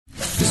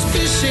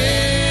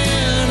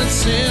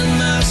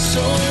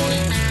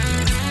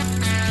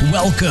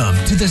Welcome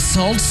to the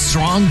Salt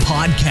Strong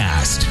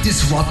Podcast,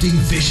 disrupting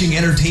fishing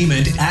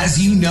entertainment as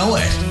you know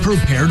it.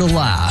 Prepare to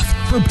laugh.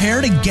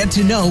 Prepare to get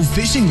to know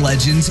fishing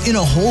legends in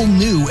a whole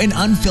new and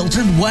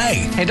unfiltered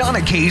way. And on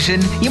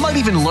occasion, you might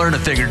even learn a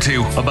thing or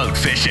two about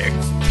fishing.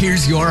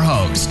 Here's your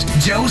host,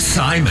 Joe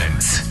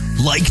Simons.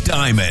 Like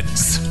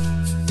diamonds.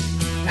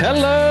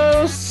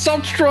 Hello,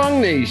 Salt Strong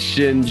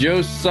Nation.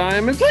 Joe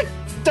Simons. Like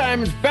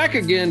diamonds, back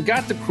again.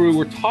 Got the crew.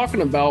 We're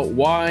talking about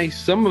why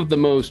some of the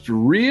most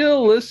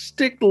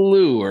realistic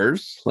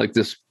lures, like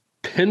this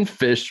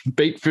pinfish,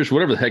 baitfish,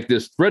 whatever the heck,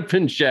 this red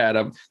fin shad.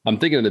 I'm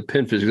thinking of the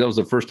pinfish because that was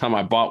the first time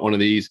I bought one of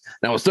these.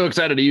 And I was so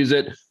excited to use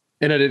it,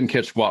 and I didn't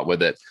catch squat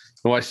with it.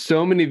 And why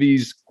so many of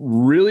these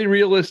really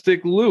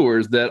realistic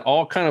lures that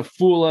all kind of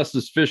fool us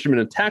as fishermen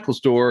in a tackle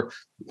store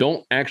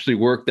don't actually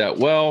work that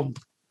well.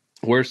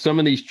 Where some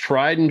of these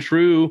tried and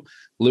true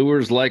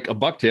lures like a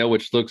bucktail,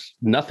 which looks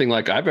nothing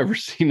like I've ever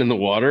seen in the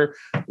water,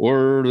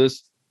 or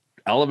this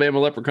Alabama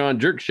leprechaun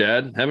jerk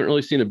shad. Haven't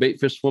really seen a bait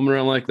fish swimming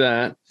around like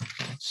that.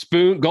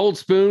 Gold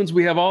spoons.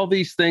 We have all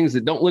these things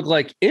that don't look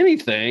like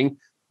anything,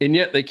 and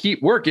yet they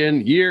keep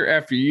working year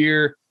after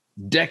year,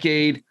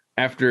 decade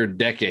after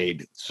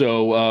decade.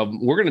 So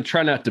we're going to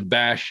try not to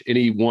bash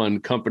any one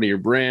company or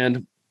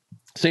brand.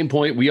 Same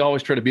point, we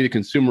always try to be the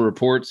Consumer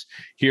Reports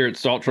here at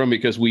Saltwater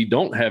because we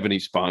don't have any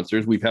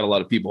sponsors. We've had a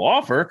lot of people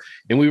offer,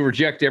 and we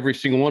reject every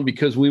single one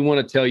because we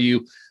want to tell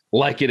you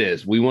like it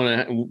is. We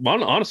want to,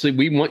 honestly,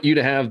 we want you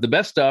to have the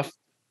best stuff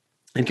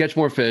and catch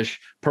more fish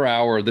per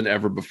hour than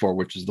ever before,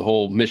 which is the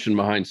whole mission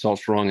behind Salt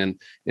Strong and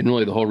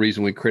really the whole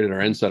reason we created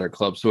our Insider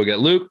Club. So we got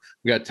Luke,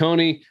 we got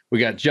Tony, we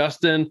got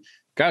Justin.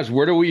 Guys,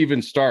 where do we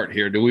even start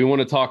here? Do we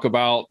want to talk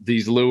about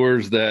these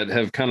lures that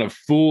have kind of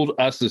fooled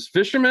us as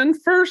fishermen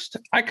first?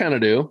 I kind of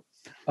do.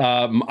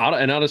 And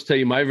I'll just tell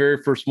you, my very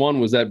first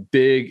one was that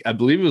big, I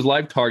believe it was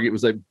Live Target. It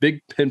was that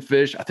big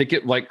pinfish. I think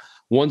it like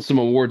won some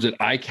awards at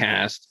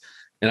ICAST.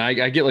 And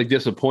I get like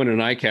disappointed in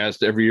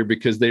ICAST every year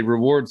because they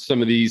reward some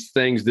of these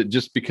things that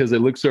just because they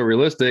look so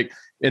realistic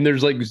and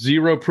there's like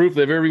zero proof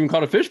they've ever even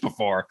caught a fish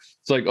before.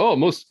 It's like, oh,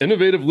 most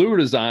innovative lure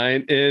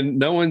design, and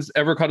no one's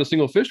ever caught a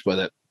single fish with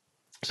it.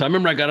 So I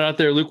remember I got out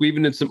there, Luke, we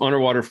even did some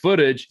underwater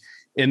footage,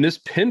 and this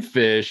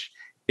pinfish,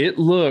 it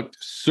looked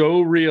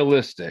so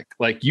realistic.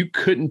 Like you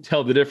couldn't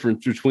tell the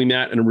difference between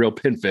that and a real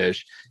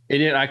pinfish.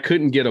 And yet I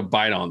couldn't get a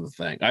bite on the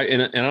thing.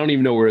 And I don't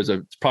even know where it is.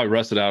 It's probably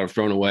rusted out or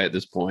thrown away at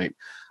this point.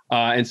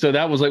 And so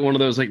that was like one of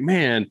those, like,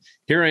 man,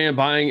 here I am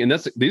buying. And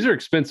these are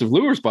expensive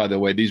lures, by the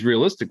way, these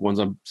realistic ones.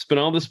 I'm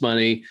spending all this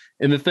money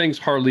and the things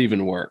hardly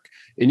even work.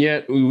 And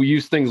yet we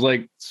use things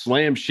like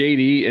Slam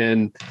Shady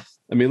and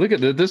I mean, look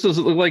at this. This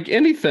doesn't look like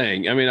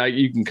anything. I mean,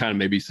 you can kind of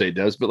maybe say it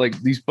does, but like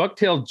these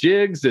bucktail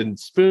jigs and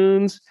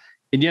spoons,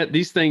 and yet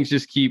these things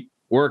just keep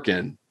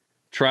working,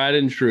 tried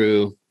and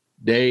true,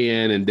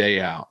 day in and day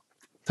out.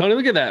 Tony,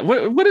 look at that.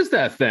 What is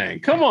that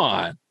thing? Come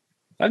on.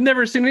 I've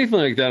never seen anything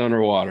like that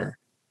underwater.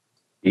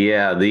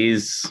 Yeah,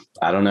 these,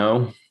 I don't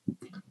know.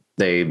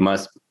 They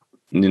must,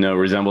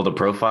 resemble the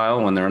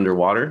profile when they're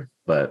underwater,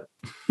 but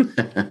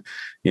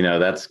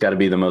that's got to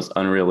be the most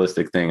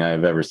unrealistic thing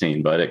I've ever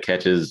seen, but it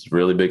catches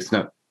really big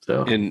snook.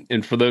 So,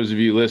 and for those of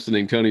you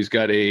listening, Tony's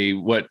got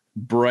a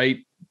bright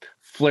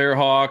flare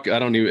hawk.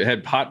 It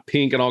had hot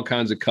pink and all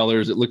kinds of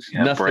colors. It looks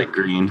nothing. Bright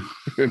green,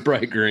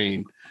 bright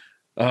green.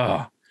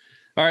 All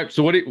right.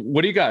 So what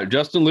do you got,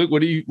 Justin, Luke?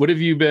 What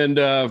have you been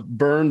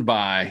burned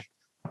by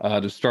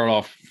to start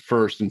off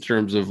first in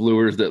terms of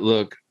lures that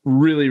look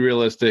really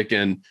realistic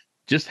and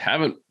just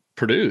haven't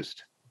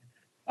produced?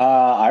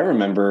 I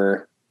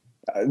remember.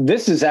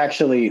 This is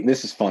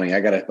funny. I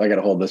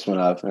gotta hold this one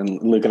up.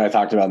 And Luke and I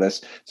talked about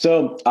this.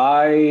 So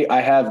I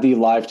have the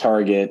Live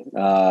Target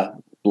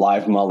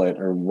live mullet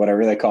or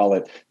whatever they call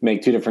it.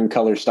 Make two different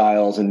color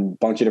styles and a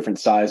bunch of different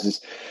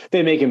sizes.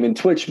 They make them in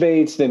twitch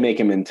baits. They make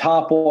them in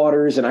top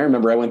waters. And I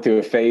remember I went through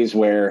a phase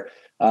where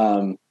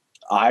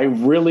I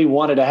really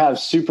wanted to have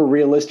super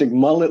realistic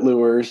mullet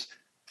lures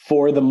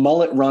for the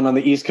mullet run on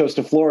the east coast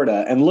of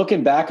Florida. And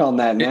looking back on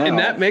that now. And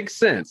that makes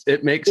sense.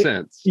 It makes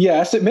sense.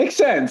 Yes, it makes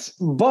sense.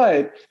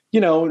 But,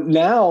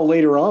 now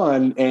later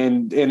on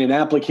and in an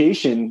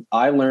application,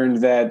 I learned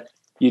that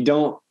you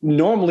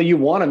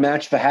want to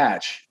match the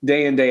hatch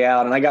day in, day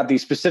out. And I got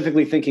these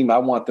specifically thinking, I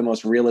want the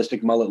most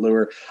realistic mullet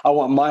lure. I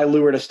want my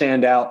lure to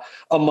stand out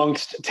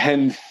amongst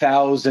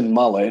 10,000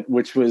 mullet,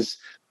 which was,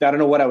 I don't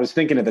know what I was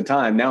thinking at the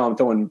time. Now I'm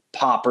throwing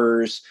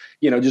poppers,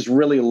 just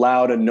really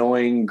loud,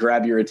 annoying,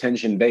 grab your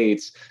attention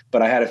baits.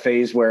 But I had a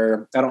phase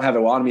where I don't have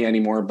it on me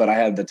anymore, but I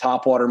had the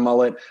topwater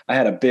mullet. I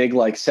had a big,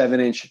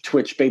 7-inch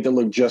twitch bait that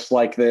looked just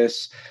like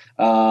this.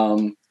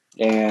 And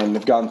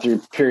I've gone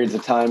through periods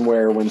of time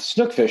where when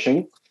snook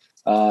fishing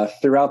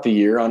throughout the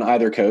year on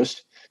either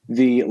coast,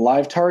 the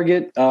Live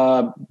Target,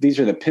 these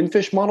are the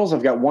pinfish models.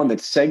 I've got one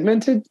that's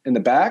segmented in the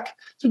back.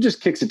 So it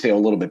just kicks the tail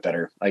a little bit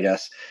better, I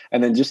guess.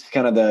 And then just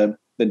kind of the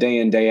day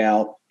in, day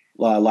out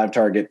Live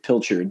Target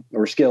pilchard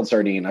or scaled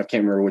sardine. I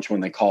can't remember which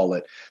one they call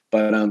it,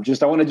 but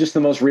I wanted just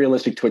the most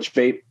realistic twitch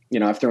bait.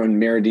 I've thrown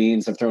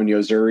Maridines, I've thrown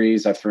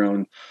Yozuris, I've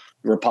thrown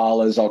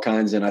Rapalas, all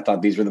kinds. And I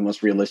thought these were the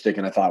most realistic.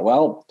 And I thought,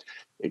 well,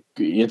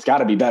 it's got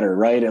to be better,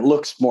 right? It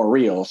looks more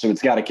real, so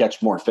it's got to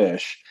catch more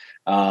fish.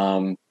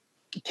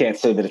 Can't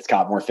say that it's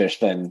caught more fish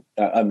than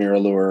a mirror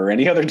lure or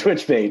any other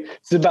twitch bait.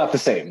 It's about the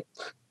same.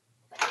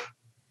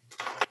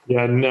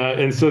 Yeah,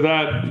 and so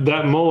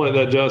that mullet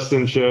that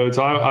Justin showed,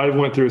 so I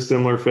went through a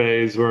similar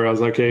phase where I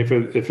was like, okay,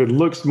 if it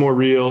looks more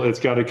real, it's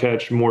got to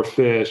catch more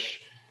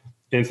fish.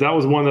 And so that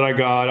was one that I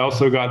got. I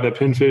also got the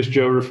pinfish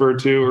Joe referred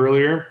to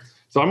earlier.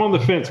 So I'm on the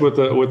fence with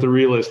the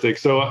realistic.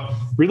 So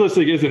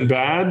realistic isn't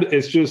bad.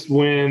 It's just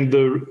when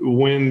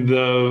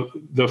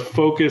the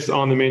focus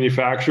on the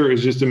manufacturer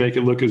is just to make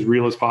it look as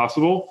real as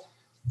possible,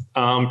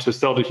 to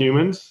sell to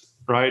humans,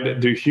 right?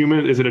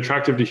 Is it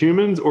attractive to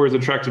humans or is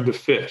it attractive to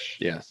fish?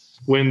 Yes.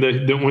 When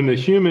the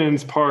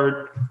humans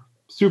part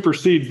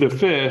supersedes the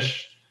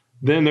fish,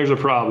 then there's a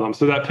problem.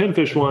 So that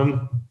pinfish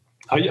one,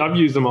 I've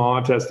used them all.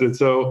 I tested.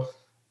 So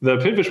the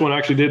pinfish one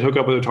actually did hook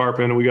up with a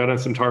tarpon, and we got in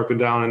some tarpon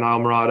down in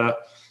Islamorada,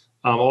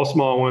 all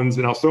small ones,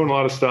 and I was throwing a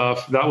lot of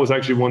stuff. That was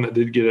actually one that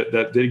did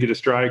get a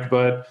strike,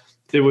 but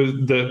it was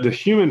the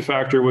human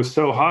factor was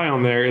so high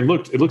on there. It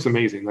looks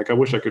amazing. Like I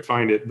wish I could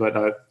find it,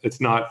 but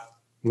it's not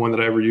one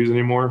that I ever use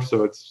anymore.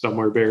 So it's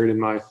somewhere buried in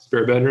my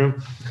spare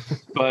bedroom,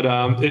 but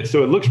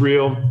so it looks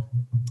real.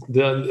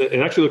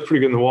 It actually looks pretty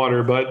good in the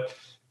water, but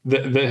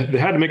they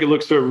had to make it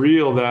look so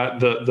real that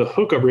the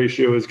hookup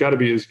ratio has got to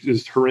be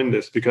is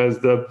horrendous, because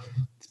the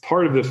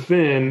part of the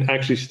fin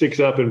actually sticks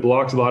up and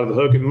blocks a lot of the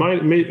hook. It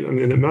might have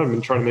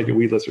been trying to make it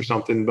weedless or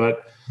something,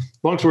 but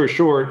long story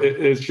short,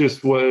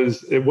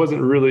 it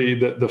wasn't really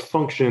the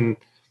function.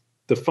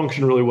 The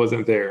function really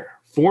wasn't there.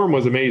 Form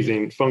was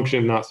amazing,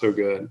 function not so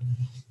good.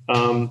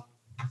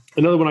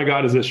 Another one I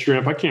got is this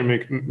shrimp. I can't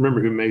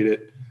remember who made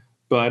it,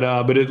 but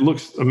it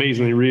looks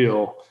amazingly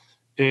real.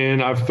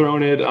 And I've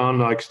thrown it on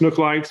like snook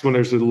lights when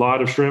there's a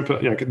lot of shrimp.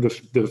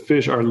 The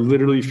fish are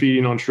literally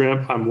feeding on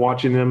shrimp. I'm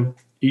watching them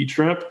eat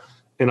shrimp,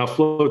 and I'll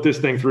float this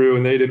thing through,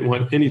 and they didn't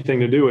want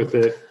anything to do with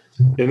it.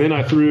 And then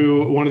I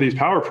threw one of these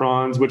power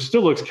prawns, which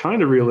still looks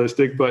kind of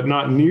realistic, but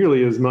not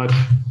nearly as much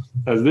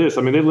as this.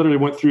 I mean, they literally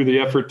went through the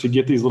effort to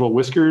get these little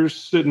whiskers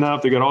sitting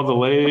up. They got all the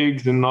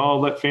legs and all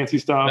that fancy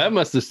stuff. That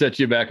must have set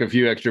you back a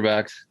few extra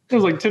bucks. It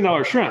was like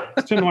 $10 shrimp.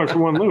 It's $10 for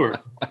one lure.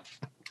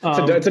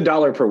 It's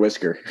 $1 per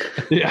whisker.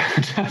 Yeah,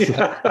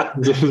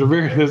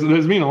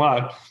 those mean a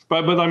lot.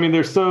 But I mean,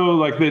 they're so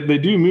like they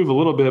do move a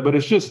little bit, but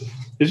it's just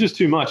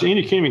too much. And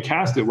you can't even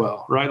cast it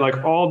well, right?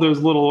 Like all those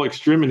little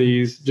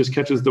extremities just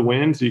catches the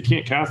wind, so you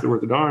can't cast it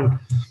worth a darn.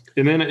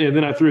 And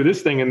then I threw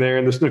this thing in there,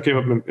 and the snook came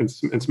up and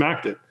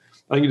smacked it.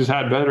 I think it just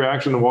had better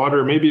action in the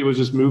water. Maybe it was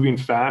just moving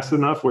fast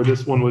enough where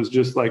this one was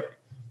just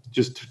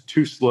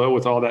too slow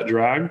with all that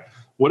drag.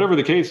 Whatever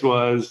the case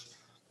was,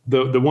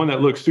 the one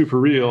that looked super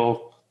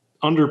real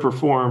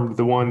underperformed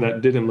the one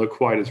that didn't look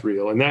quite as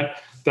real. And that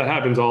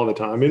happens all the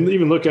time. And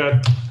even look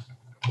at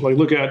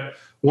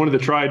one of the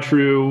tried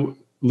true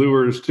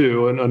lures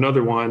too. And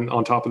another one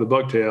on top of the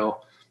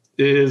bucktail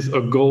is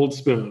a gold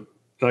spoon.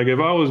 Like if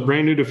I was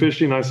brand new to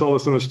fishing, I saw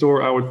this in the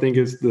store, I would think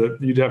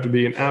you'd have to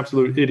be an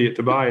absolute idiot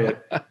to buy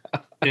it.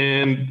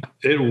 And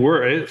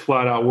it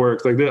flat out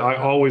works. Like I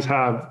always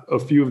have a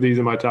few of these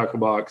in my tackle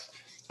box.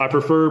 I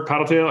prefer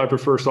paddle tail. I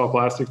prefer soft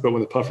plastics, but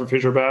when the puffer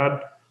fish are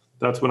bad,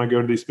 that's when I go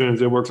to these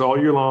spoons. It works all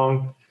year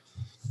long,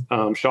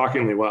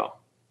 shockingly well.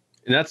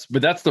 And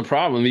that's the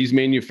problem. These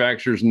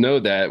manufacturers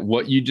know that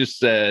what you just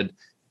said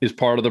is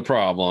part of the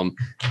problem,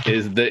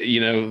 is that,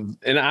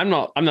 and I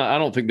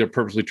don't think they're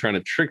purposely trying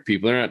to trick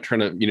people. They're not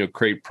trying to,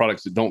 create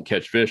products that don't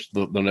catch fish.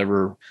 They'll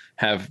never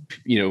have,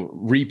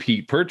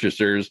 repeat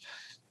purchasers.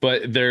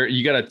 But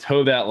you got to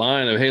toe that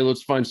line of, hey,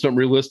 let's find something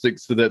realistic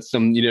so that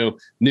some,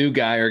 new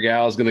guy or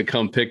gal is going to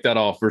come pick that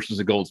off versus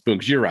a gold spoon.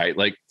 Because you're right.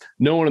 Like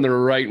no one in their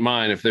right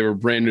mind, if they were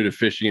brand new to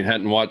fishing and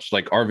hadn't watched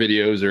like our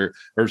videos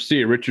or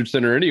see a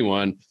Richardson or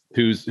anyone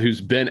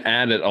who's been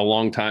at it a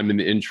long time in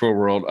the inshore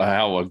world,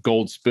 how a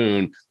gold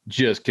spoon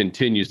just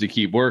continues to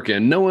keep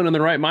working. No one in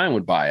their right mind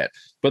would buy it.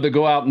 But they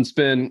go out and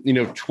spend,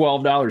 $12,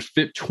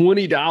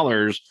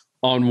 $20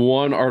 on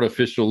one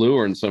artificial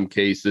lure in some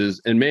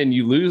cases. And man,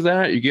 you lose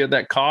that, you get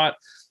that caught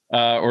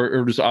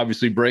or just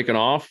obviously breaking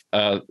off.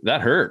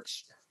 That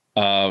hurts,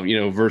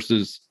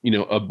 versus,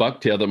 a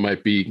bucktail that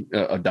might be $1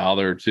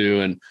 or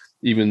 $2. And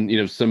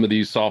even, some of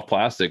these soft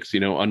plastics,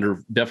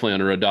 definitely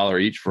under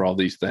 $1 each for all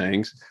these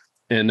things.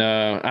 And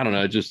I don't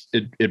know,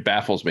 it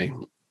baffles me.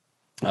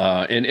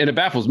 And it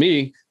baffles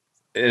me.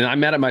 And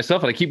I'm mad at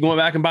myself, and I keep going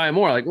back and buying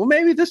more. Like, well,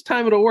 maybe this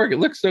time it'll work. It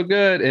looks so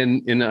good.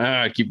 And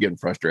I keep getting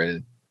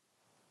frustrated.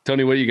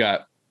 Tony, what do you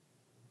got?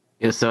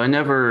 Yeah, so I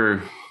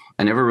never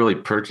really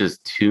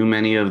purchased too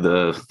many of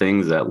the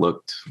things that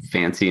looked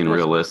fancy and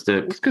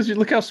realistic. It's because you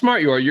look how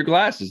smart you are. Your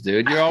glasses,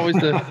 dude. You're always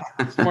the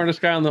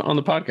smartest guy on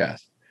the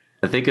podcast.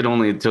 I think it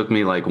only took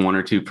me like 1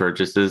 or 2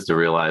 purchases to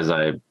realize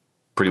I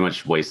pretty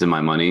much wasted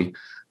my money.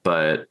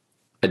 But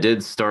I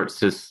did start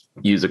to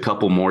use a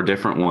couple more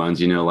different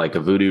ones, like a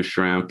voodoo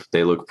shrimp.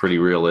 They look pretty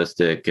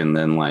realistic. And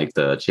then like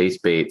the chase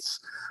baits,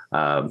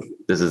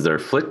 this is their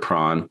flick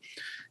prawn.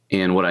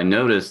 And what I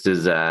noticed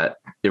is that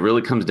it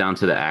really comes down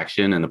to the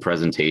action and the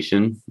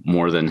presentation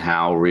more than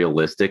how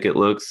realistic it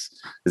looks.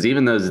 Because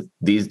even though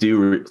these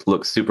do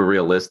look super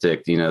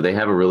realistic, they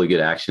have a really good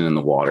action in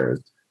the water.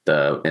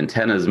 The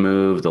antennas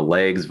move, the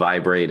legs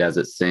vibrate as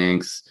it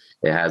sinks.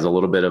 It has a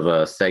little bit of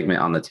a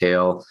segment on the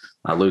tail.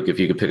 Luke, if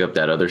you could pick up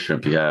that other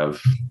shrimp you have,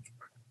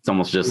 it's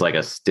almost just like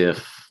a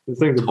stiff This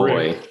thing's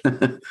toy. A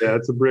brick. Yeah,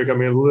 it's a brick. I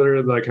mean,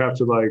 literally, like have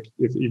to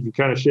if you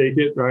kind of shake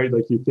it, right?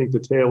 Like you think the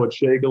tail would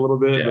shake a little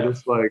bit, but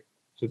it's like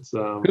it's.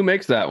 Who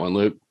makes that one,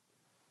 Luke?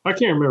 I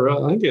can't remember.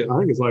 I think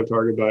it's Live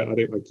Target, but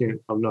I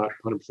can't. I'm not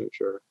 100%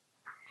 sure.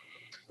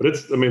 But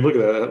it's. I mean, look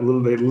at that.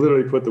 They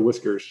literally put the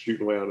whiskers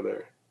shooting way out of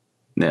there.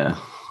 Yeah,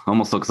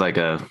 almost looks like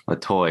a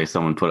toy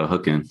someone put a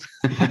hook in.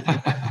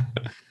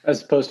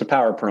 As opposed to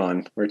power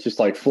prawn, where it's just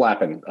like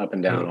flapping up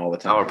and down all the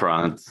time. Power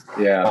prawns,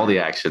 yeah, all the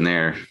action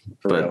there.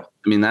 But real.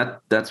 I mean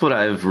that's what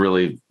I've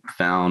really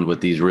found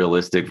with these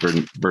realistic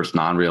versus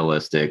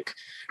non-realistic.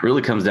 It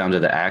really comes down to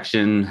the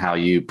action, how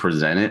you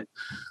present it.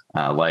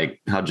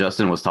 Like how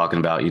Justin was talking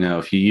about,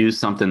 if you use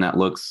something that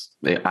looks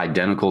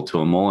identical to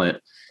a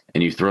mullet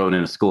and you throw it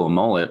in a school of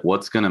mullet,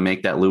 what's going to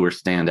make that lure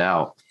stand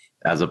out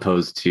as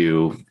opposed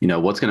to,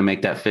 what's going to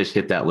make that fish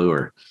hit that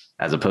lure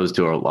as opposed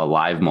to a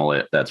live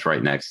mullet that's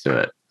right next to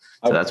it.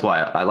 So that's why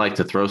I like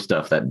to throw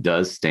stuff that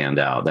does stand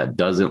out, that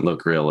doesn't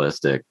look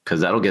realistic, because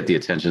that'll get the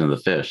attention of the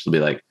fish. They'll be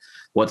like,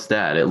 what's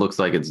that? It looks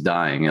like it's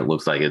dying. It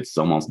looks like it's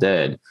almost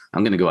dead.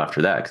 I'm going to go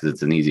after that because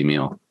it's an easy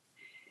meal.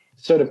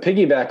 So to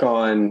piggyback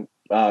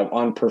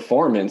on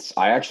performance,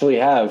 I actually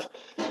have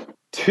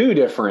 2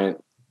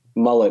 different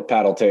mullet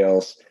paddle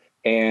tails,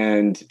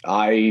 and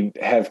I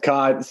have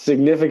caught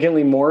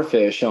significantly more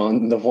fish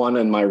on the one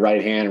in my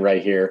right hand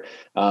right here.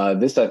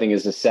 This, I think,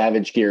 is a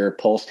Savage Gear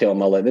pulse tail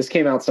mullet. This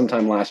came out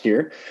sometime last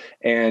year.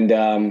 And,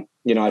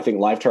 I think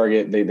Live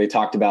Target, they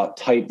talked about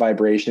tight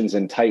vibrations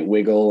and tight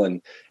wiggle,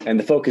 and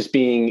the focus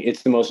being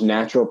it's the most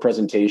natural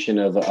presentation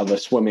of a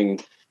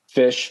swimming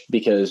fish,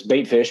 because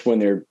bait fish, when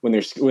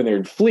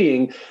they're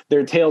fleeing,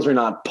 their tails are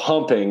not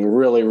pumping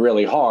really,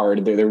 really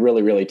hard. They're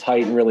really, really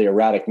tight and really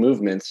erratic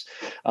movements.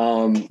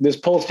 This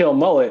pulse tail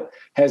mullet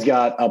has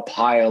got a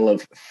pile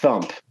of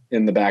thump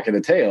in the back of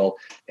the tail,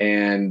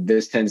 and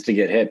this tends to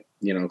get hit,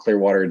 clear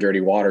water,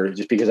 dirty water,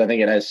 just because I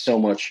think it has so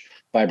much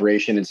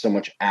vibration and so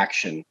much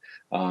action.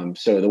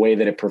 So the way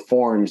that it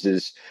performs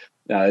is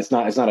it's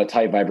not a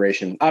tight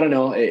vibration. I don't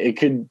know. It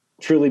could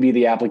truly be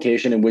the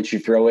application in which you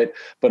throw it,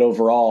 but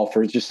overall,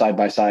 for just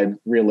side-by-side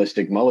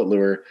realistic mullet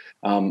lure,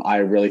 I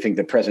really think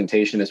the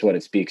presentation is what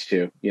it speaks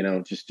to.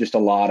 Just a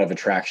lot of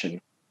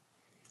attraction.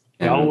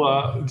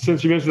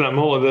 Since you mentioned that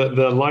mullet,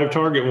 the Live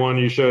Target one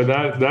you showed,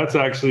 that's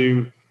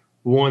actually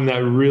one that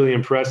really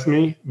impressed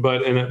me,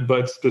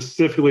 but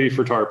specifically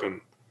for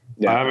tarpon.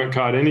 Yeah. I haven't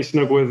caught any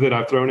snook with it.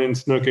 I've thrown in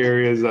snook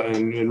areas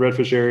and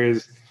redfish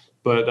areas,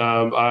 but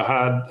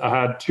I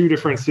had 2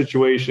 different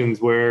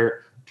situations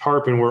where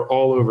tarpon were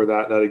all over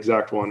that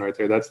exact one right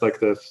there. That's like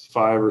the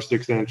 5 or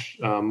 6 inch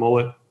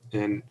mullet,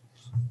 and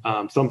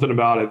something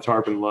about it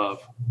tarpon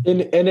love.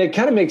 And it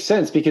kind of makes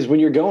sense, because when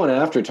you're going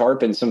after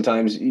tarpon,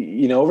 sometimes,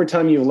 over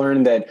time you've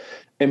learned that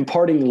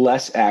imparting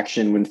less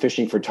action when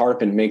fishing for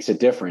tarpon makes a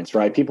difference,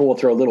 right? People will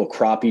throw little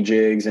crappie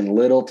jigs and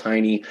little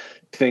tiny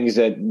things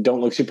that don't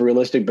look super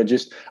realistic, but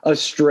just a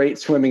straight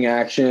swimming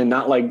action,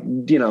 not like,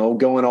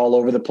 going all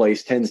over the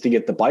place, tends to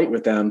get the bite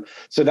with them.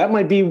 So that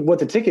might be what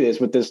the ticket is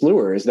with this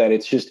lure, is that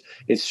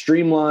it's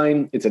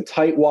streamlined, it's a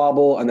tight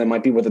wobble, and that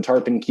might be what the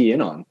tarpon key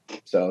in on.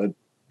 So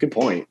good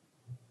point.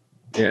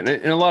 Yeah.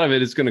 And a lot of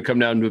it is going to come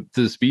down to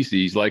the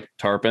species like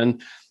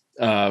tarpon.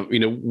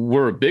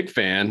 We're a big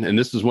fan, and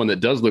this is one that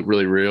does look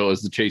really real,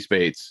 is the chase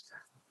baits.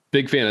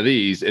 Big fan of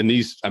these. And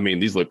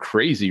these look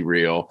crazy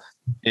real.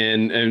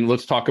 And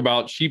let's talk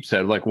about sheep's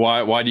head. Like,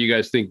 why do you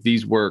guys think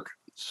these work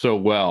so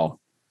well?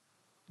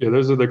 Yeah,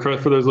 those are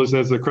for those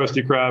listeners, the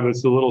crusty crab.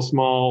 It's the little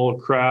small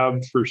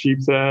crab for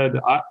sheep's head.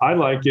 I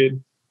like it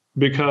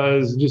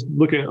because just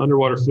looking at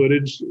underwater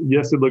footage,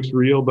 yes, it looks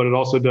real, but it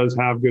also does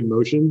have good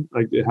motion.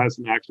 Like, it has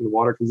some action in the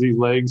water, because these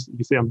legs,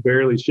 you see I'm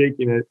barely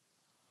shaking it,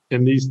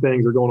 and these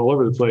things are going all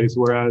over the place,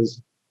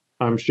 whereas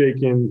I'm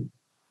shaking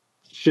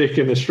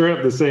the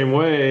shrimp the same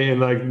way,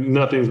 and like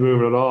nothing's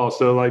moving at all.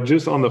 So like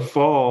just on the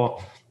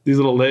fall, these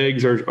little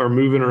legs are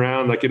moving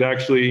around. Like, it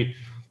actually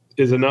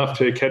is enough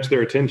to catch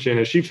their attention.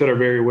 And sheep's head are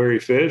very wary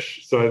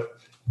fish, so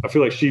I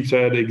feel like sheep's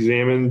head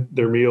examine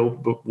their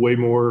meal way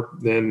more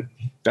than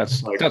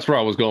that's where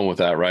I was going with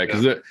that, right?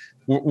 Because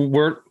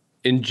we're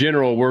in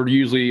general, we're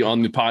usually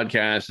on the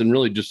podcast, and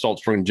really just Salt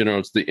Strong in general,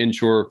 it's the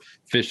inshore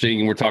fishing,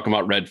 and we're talking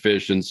about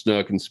redfish and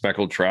snook and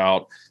speckled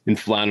trout and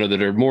flounder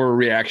that are more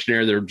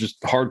reactionary. They're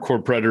just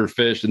hardcore predator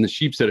fish. And the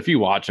sheep's head, if you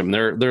watch them,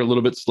 they're a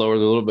little bit slower,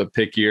 they're a little bit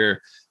pickier.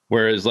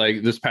 Whereas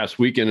like this past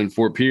weekend in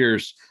Fort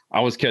Pierce,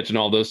 I was catching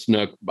all those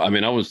snook. I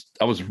mean, I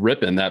was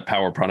ripping that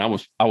power prawn.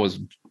 I was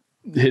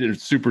hitting it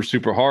super,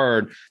 super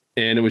hard.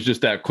 And it was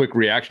just that quick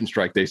reaction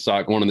strike. They saw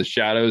it going in the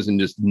shadows and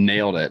just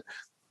nailed it.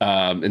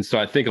 And so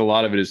I think a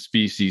lot of it is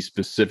species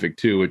specific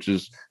too, which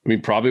is, I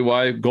mean, probably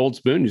why Gold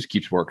Spoon just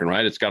keeps working,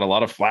 right? It's got a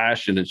lot of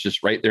flash and it's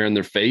just right there in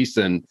their face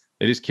and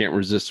they just can't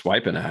resist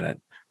swiping at it.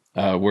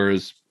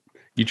 Whereas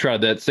you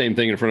tried that same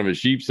thing in front of a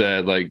sheep's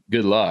head, like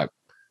good luck,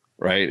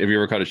 right? Have you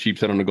ever caught a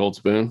sheep's head on a Gold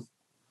Spoon?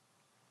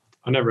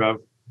 I never have.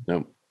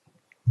 No.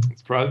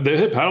 It's probably, they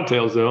hit paddle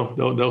tails though.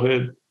 They'll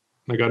hit.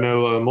 Like I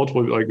know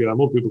multiple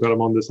people got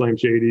them on the Slam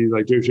Shady.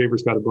 Like Joe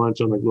Schaefer's got a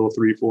bunch on like little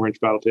 3-4 inch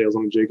paddle tails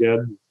on the jig head.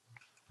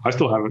 I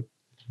still haven't,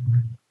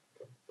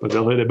 but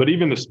they'll hit it. But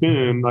even the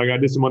spoon, like I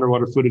did some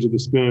underwater footage of the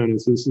spoon.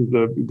 This is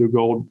the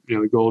gold,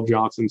 the gold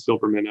Johnson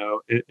silver minnow.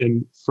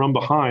 And from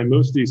behind,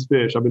 most of these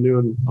fish, I've been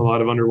doing a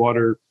lot of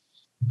underwater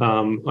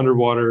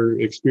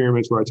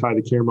experiments where I tie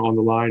the camera on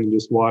the line and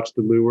just watch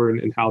the lure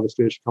and how the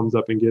fish comes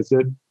up and gets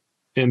it.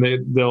 And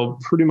they'll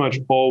pretty much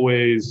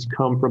always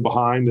come from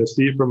behind. They'll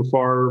see it from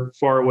far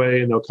away,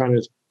 and they'll kind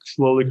of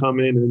slowly come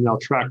in, and then they'll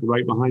track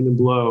right behind and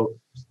blow.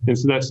 And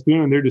so that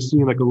spoon, they're just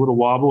seeing like a little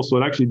wobble. So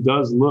it actually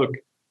does look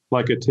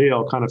like a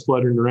tail kind of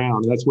fluttering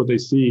around. That's what they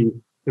see,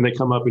 and they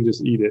come up and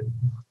just eat it.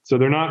 So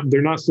they're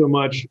not so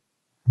much.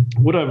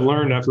 What I've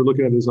learned after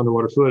looking at this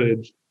underwater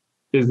footage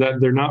is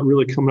that they're not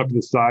really coming up to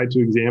the side to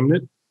examine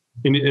it.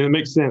 And it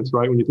makes sense,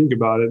 right? When you think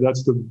about it,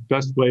 that's the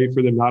best way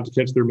for them not to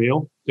catch their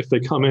meal. If they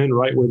come in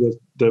right where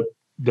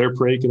their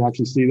prey can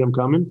actually see them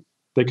coming,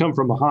 they come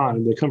from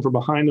behind. They come from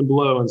behind and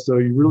below. And so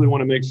you really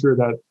want to make sure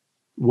that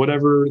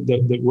whatever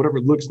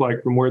it looks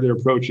like from where they're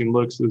approaching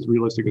looks as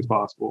realistic as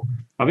possible.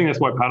 I think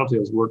that's why paddle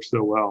tails work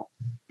so well,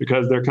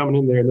 because they're coming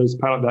in there and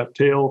that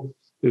tail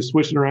is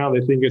swishing around.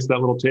 They think it's that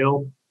little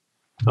tail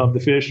of the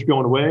fish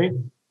going away,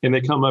 and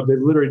they come up. They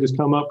literally just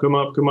come up,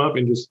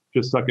 and just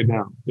suck it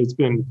down. It's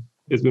been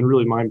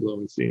really mind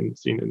blowing seeing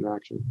it in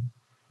action.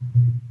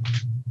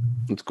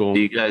 That's cool.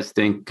 Do you guys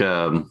think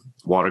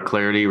water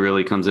clarity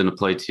really comes into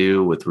play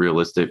too with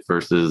realistic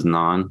versus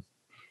non?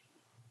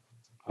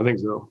 I think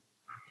so.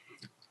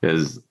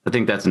 Because I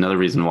think that's another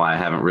reason why I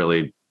haven't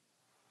really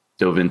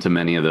dove into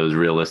many of those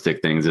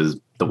realistic things is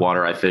the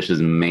water I fish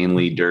is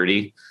mainly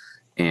dirty.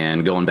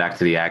 And going back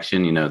to the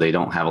action, they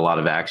don't have a lot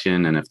of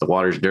action. And if the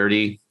water's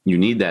dirty, you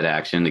need that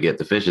action to get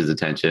the fish's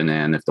attention.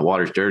 And if the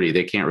water's dirty,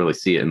 they can't really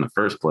see it in the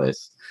first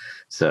place.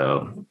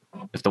 So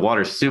if the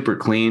water's super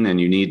clean and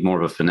you need more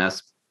of a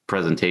finesse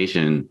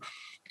presentation,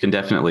 you can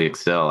definitely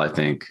excel, I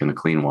think, in a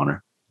clean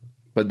water.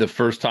 But the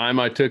first time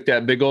I took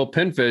that big old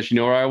pinfish, you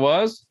know where I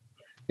was?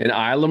 In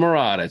Isla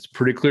Mirada. It's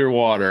pretty clear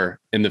water,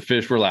 and the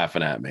fish were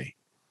laughing at me.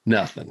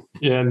 Nothing.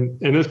 Yeah, and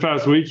this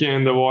past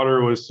weekend, the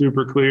water was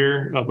super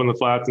clear up on the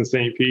flats in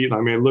St. Pete.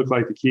 I mean, it looked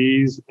like the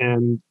Keys,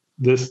 and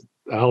this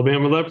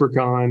Alabama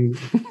leprechaun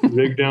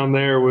big down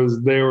there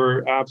they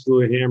were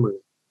absolutely hammering.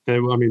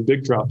 And, I mean,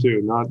 big trout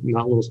too, not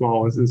little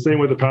small ones. And the same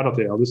with the paddle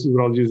tail. This is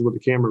what I was using with the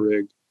camera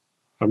rig.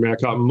 I mean, I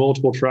caught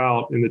multiple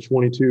trout in the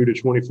 22 to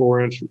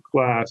 24 inch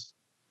class.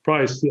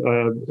 Probably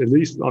at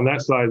least on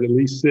that size, at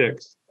least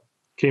 6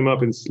 came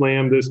up and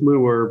slammed this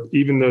lure,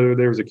 even though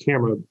there was a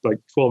camera like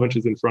 12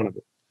 inches in front of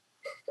it.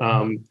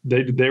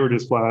 They were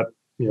just flat.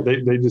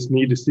 They just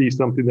need to see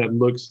something that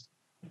looks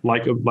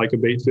like a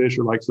bait fish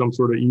or like some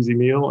sort of easy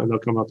meal, and they'll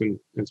come up and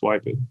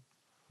swipe it.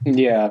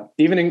 Yeah,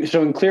 even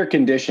in clear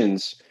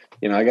conditions.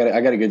 I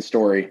got a good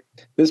story.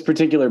 This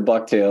particular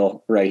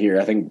bucktail right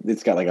here, I think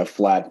it's got like a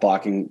flat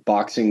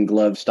boxing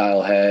glove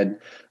style head,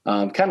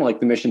 kind of like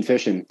the Mission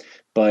Fishing.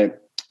 But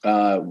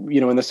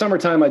in the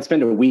summertime, I'd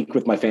spend a week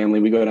with my family.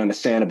 We go down to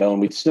Sanibel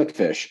and we'd snook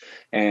fish.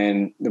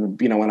 And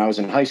when I was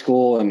in high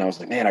school, and I was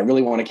like, man, I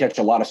really want to catch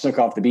a lot of snook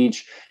off the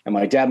beach. And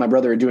my dad and my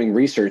brother are doing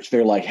research.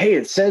 They're like, hey,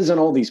 it says on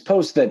all these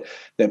posts that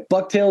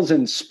bucktails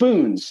and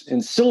spoons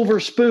and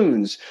silver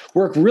spoons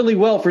work really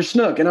well for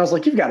snook. And I was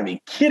like, you've got to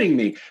be kidding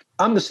me.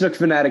 I'm the snook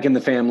fanatic in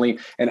the family,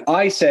 and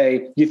I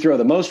say you throw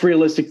the most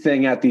realistic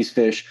thing at these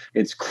fish.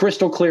 It's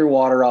crystal clear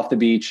water off the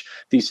beach.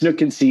 These snook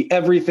can see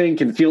everything,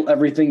 can feel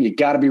everything. You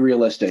got to be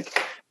realistic.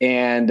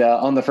 And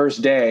on the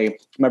first day,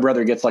 my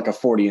brother gets like a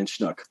 40-inch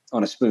snook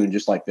on a spoon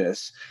just like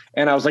this.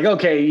 And I was like,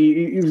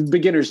 okay,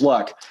 beginner's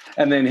luck.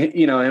 And then,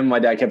 him and my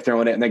dad kept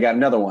throwing it, and they got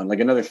another one, like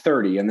another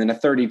 30, and then a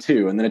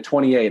 32, and then a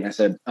 28. And I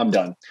said, I'm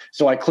done.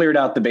 So I cleared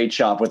out the bait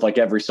shop with like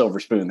every silver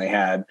spoon they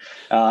had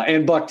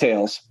and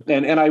bucktails.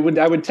 And I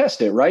would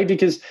test it, right?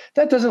 Because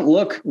that doesn't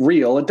look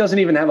real. It doesn't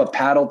even have a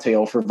paddle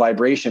tail for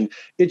vibration.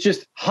 It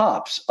just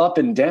hops up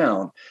and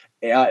down.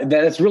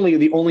 That's really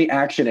the only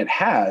action it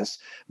has.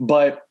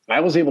 But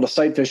I was able to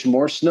sight fish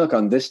more snook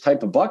on this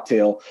type of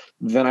bucktail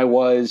than I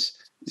was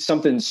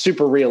something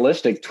super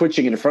realistic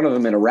twitching in front of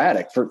them and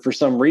erratic. For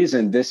some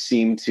reason, this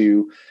seemed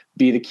to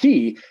be the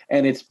key.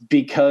 And it's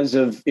because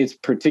of its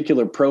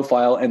particular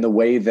profile and the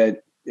way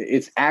that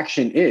its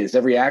action is.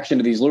 Every action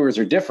of these lures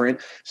are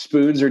different.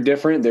 Spoons are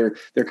different. They're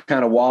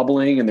kind of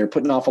wobbling and they're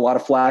putting off a lot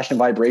of flash and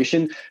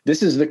vibration.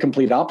 This is the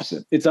complete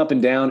opposite. It's up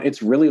and down.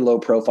 It's really low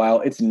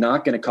profile. It's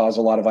not going to cause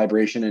a lot of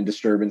vibration and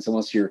disturbance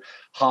unless you're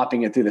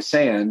hopping it through the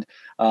sand.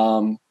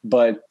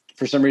 But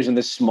for some reason,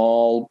 this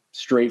small,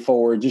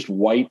 straightforward, just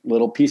white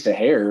little piece of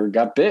hair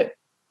got bit.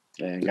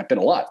 and got bit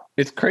a lot.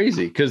 It's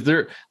crazy because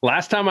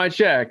last time I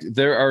checked,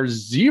 there are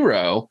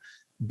 0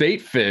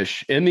 bait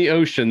fish in the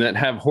ocean that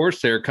have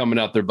horsehair coming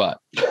out their butt.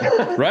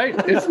 Right?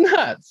 It's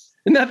nuts.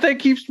 And that thing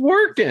keeps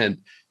working.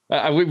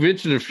 We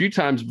mentioned it a few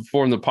times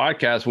before in the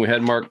podcast when we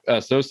had Mark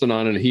Sosin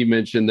on, and he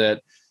mentioned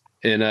that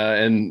in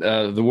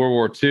the World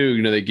War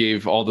II, they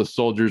gave all the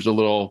soldiers a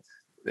little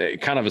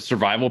kind of a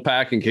survival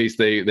pack in case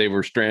they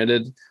were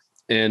stranded.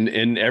 And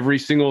in every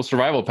single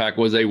survival pack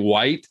was a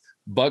white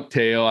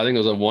bucktail. I think it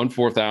was a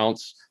 1/4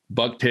 ounce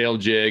bucktail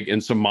jig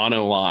and some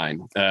mono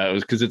line. It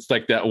was because it's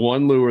like that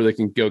one lure that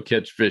can go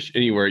catch fish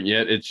anywhere. And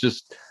yet it's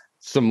just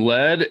some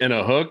lead and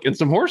a hook and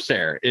some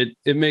horsehair.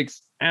 It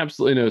makes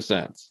absolutely no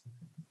sense,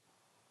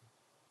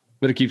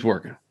 but it keeps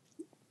working.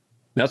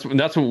 That's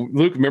what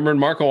Luke, remember in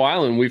Marco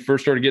Island, we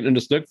first started getting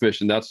into snook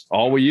fishing. That's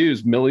all we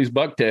used, Millie's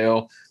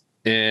bucktail,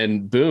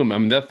 and boom. I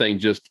mean, that thing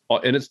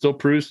and it still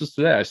produces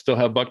today. I still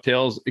have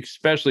bucktails,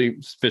 especially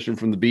fishing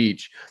from the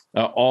beach.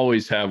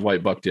 Always have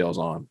white bucktails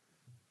on.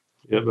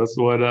 Yeah, that's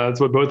what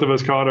both of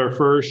us caught our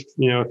first,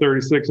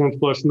 36-inch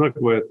plus snook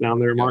with down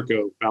there at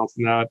Marco,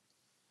 bouncing that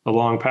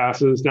along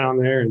passes down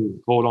there and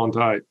hold on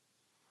tight.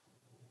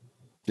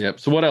 Yep.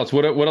 So what else?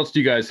 What else do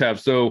you guys have?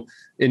 So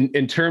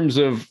in terms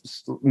of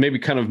maybe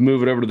kind of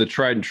move it over to the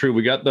tried and true,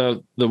 we got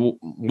the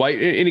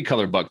white, any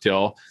color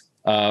bucktail.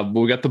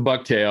 We got the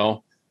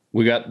bucktail.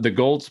 We got the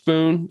gold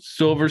spoon,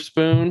 silver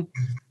spoon,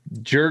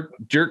 jerk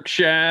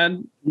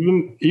shad,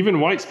 even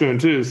white spoon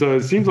too. So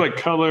it seems like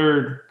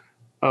color.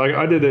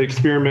 I did an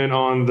experiment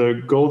on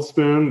the gold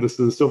spoon. This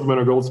is the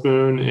Silvermeadow gold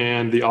spoon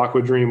and the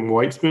Aqua Dream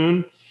white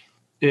spoon.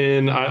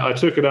 And I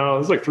took it out. It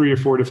was like 3 or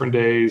 4 different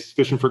days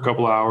fishing for a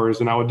couple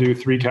hours. And I would do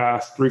 3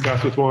 casts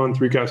with one,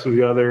 3 casts with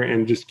the other,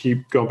 and just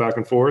keep going back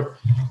and forth.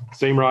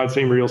 Same rod,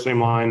 same reel,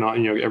 same line,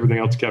 everything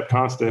else kept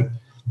constant.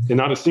 And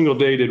not a single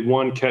day did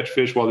one catch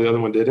fish while the other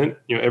one didn't.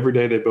 Every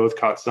day they both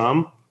caught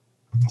some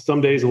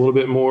days a little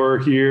bit more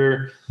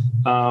here.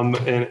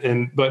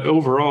 But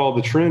overall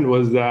the trend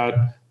was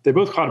that they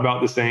both caught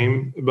about the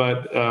same,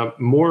 but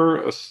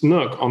more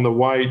snook on the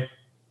white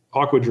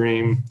Aqua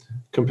Dream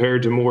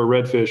compared to more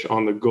redfish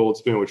on the gold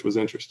spoon, which was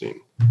interesting.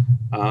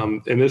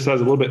 And this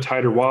has a little bit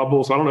tighter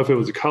wobble. So I don't know if it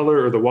was the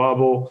color or the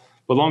wobble,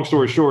 but long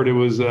story short, it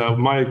was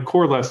my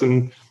core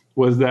lesson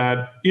was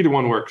that either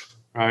one works,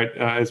 right?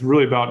 It's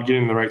really about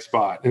getting in the right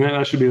spot. And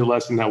that should be the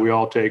lesson that we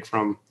all take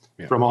from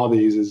all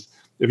these is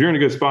if you're in a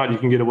good spot, you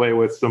can get away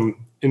with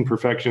some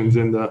imperfections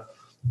in the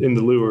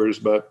lures,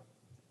 but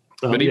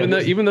even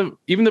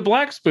the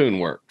black spoon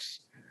works.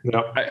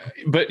 Yeah.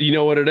 But you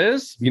know what it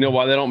is? You know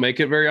why they don't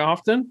make it very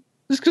often?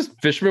 It's because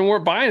fishermen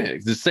weren't buying it.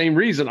 It's the same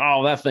reason.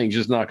 Oh, that thing's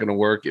just not going to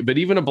work. But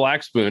even a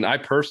black spoon, I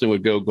personally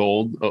would go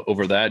gold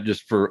over that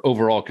just for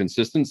overall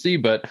consistency.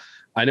 But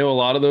I know a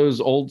lot of those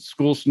old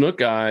school snook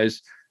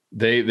guys,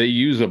 they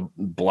use a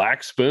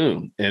black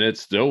spoon and it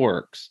still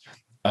works.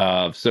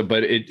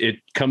 But it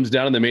comes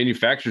down to the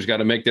manufacturer's got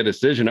to make that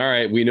decision. All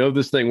right, we know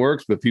this thing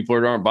works, but people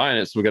aren't buying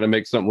it. So we got to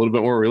make something a little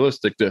bit more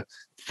realistic to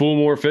fool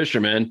more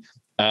fishermen.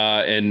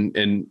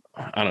 And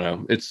I don't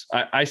know,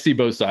 I see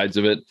both sides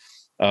of it.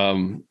 But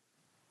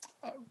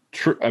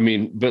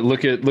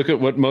look at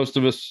what most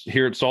of us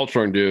here at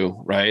Saltwater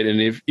do, right? And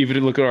if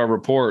even look at our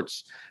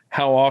reports,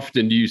 how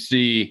often do you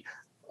see,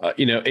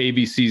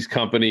 ABC's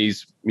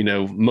companies,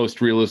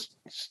 most realistic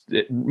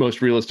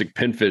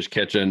pinfish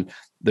catching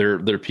their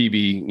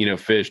PB,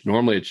 fish?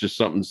 Normally it's just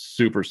something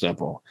super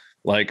simple,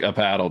 like a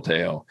paddle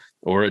tail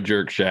or a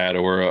jerk shad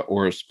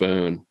or a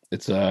spoon.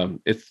 It's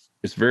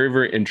very,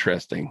 very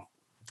interesting.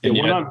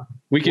 And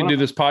we can do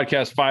this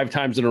podcast 5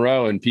 times in a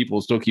row and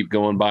people still keep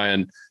going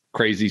buying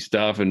crazy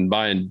stuff and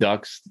buying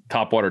ducks,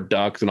 topwater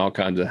ducks, and all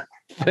kinds of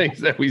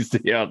things that we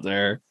see out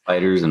there.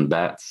 Spiders and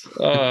bats.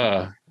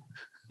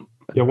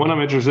 One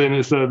I'm interested in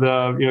is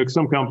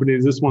some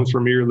companies, this one's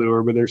from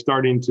Lure, but they're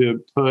starting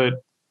to put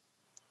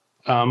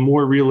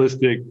more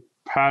realistic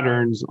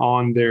patterns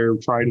on their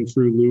tried and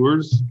true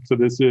lures. So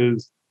this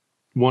is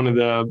one of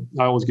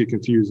I always get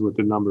confused with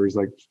the numbers,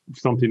 like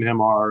something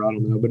MR, I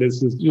don't know, but it's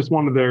just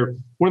one of their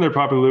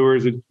popular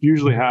lures. It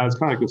usually has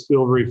kind of like a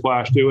silvery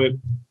flash to it.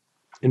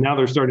 And now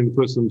they're starting to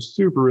put some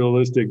super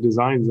realistic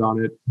designs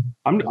on it.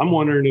 I'm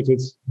wondering if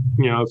it's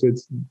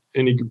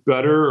any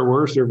better or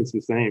worse, or if it's the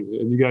same.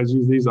 Have you guys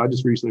use these? I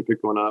just recently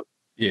picked one up.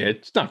 Yeah,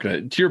 it's not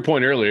going to, to your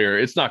point earlier,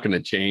 it's not going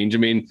to change. I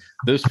mean,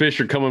 those fish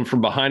are coming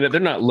from behind it.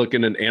 They're not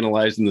looking and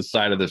analyzing the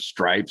side of the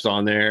stripes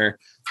on there.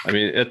 I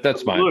mean,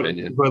 that's my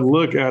opinion. But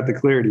look at the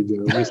clarity,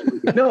 Joe.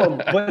 No,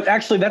 but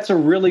actually that's a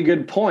really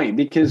good point,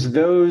 because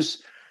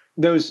those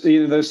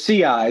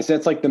CIs,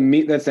 that's like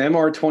that's the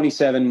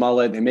MR27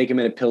 mullet. They make them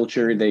in a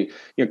pilcher. They,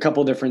 a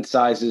couple different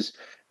sizes.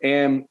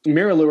 And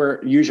MirrOlure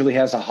usually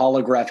has a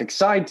holographic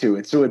side to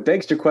it. So it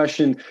begs to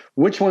question,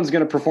 which one's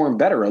going to perform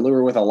better, a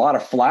lure with a lot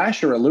of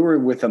flash or a lure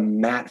with a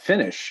matte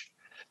finish?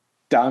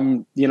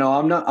 I'm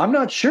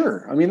not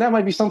sure. I mean, that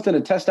might be something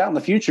to test out in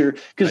the future.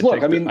 Because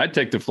I'd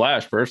take the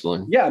flash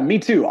personally. Yeah, me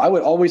too. I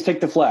would always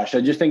take the flash. I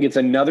just think it's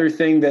another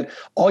thing that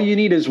all you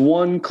need is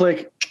one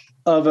click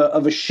of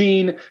a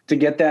sheen to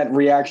get that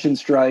reaction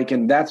strike.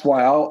 And that's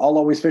why I'll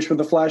always fish with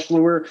a flash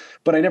lure.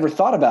 But I never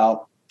thought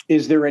about,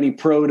 is there any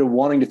pro to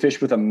wanting to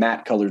fish with a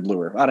matte colored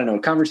lure? I don't know.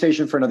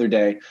 Conversation for another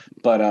day,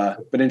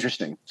 but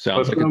interesting.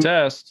 Sounds like a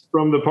test.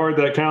 From the part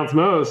that counts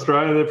most,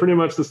 right? They're pretty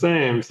much the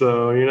same.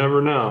 So you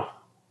never know.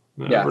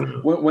 Never know.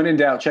 When in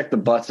doubt, check the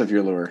butts of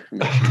your lure. You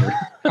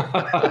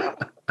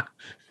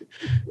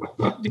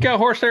got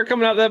horsehair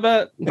coming out that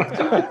butt?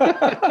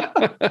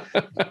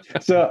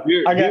 So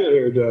I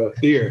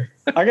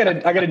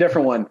got a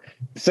different one.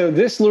 So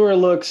this lure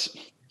looks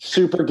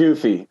super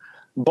goofy,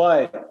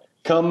 but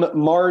come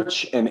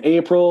March and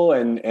April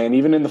and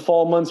even in the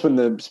fall months when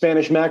the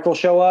Spanish mackerel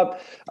show up,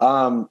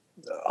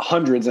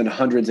 hundreds and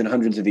hundreds and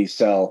hundreds of these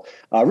sell,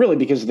 really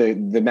because the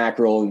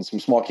mackerel and some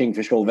small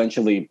kingfish will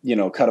eventually,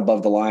 cut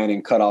above the line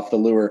and cut off the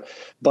lure.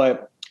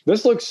 But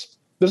this looks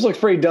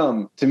pretty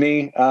dumb to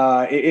me.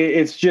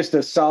 It's just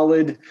a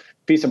solid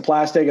piece of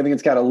plastic. I think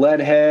it's got a lead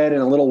head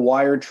and a little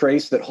wire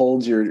trace that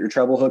holds your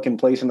treble hook in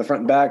place in the front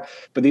and back.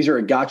 But these are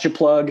a gotcha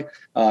plug.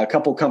 A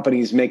couple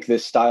companies make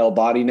this style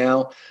body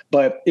now,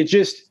 but it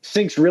just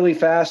sinks really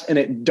fast and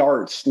it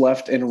darts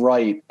left and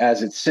right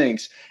as it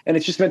sinks. And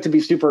it's just meant to be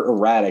super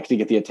erratic to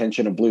get the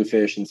attention of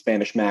bluefish and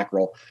Spanish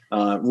mackerel.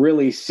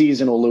 Really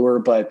seasonal lure.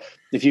 But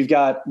if you've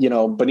got,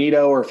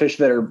 bonito or fish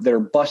that are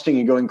busting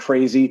and going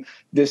crazy,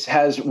 this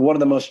has one of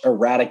the most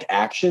erratic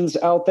actions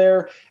out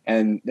there,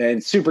 and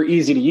it's super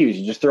easy to use.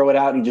 You just throw it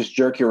out and you just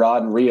jerk your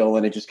rod and reel,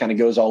 and it just kind of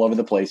goes all over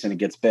the place and it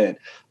gets bit.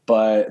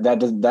 But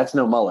that's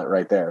no mullet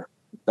right there.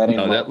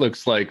 That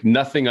looks like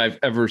nothing I've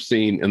ever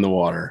seen in the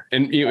water.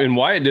 And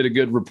Wyatt did a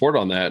good report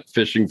on that,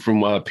 fishing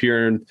from up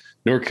here in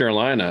North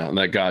Carolina, and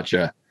that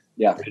gotcha.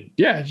 Yeah.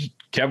 Yeah, just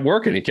kept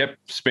working. He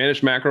kept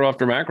Spanish mackerel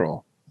after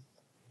mackerel.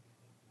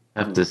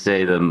 I have to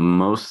say the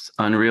most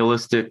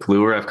unrealistic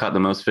lure I've caught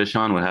the most fish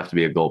on would have to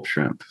be a gulp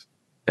shrimp.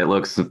 It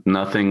looks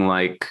nothing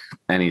like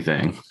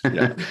anything.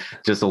 Yeah.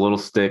 Just a little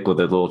stick with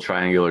a little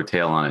triangular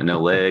tail on it.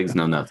 No legs,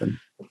 no nothing.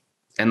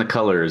 And the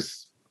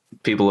colors.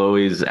 People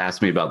always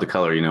ask me about the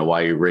color, why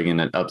you're rigging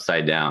it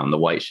upside down. The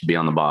white should be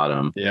on the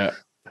bottom. Yeah.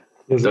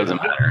 It doesn't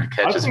matter.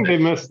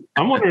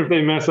 I'm wondering if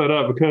they mess that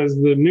up because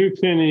the new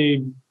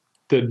penny,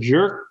 the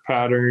jerk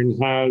pattern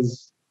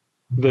has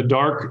the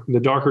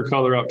darker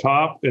color up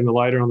top and the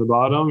lighter on the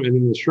bottom. And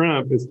then the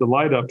shrimp, it's the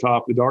light up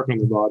top, the dark on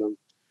the bottom.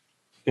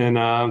 And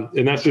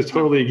that's just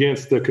totally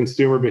against the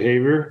consumer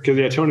behavior.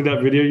 Because Tony,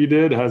 that video you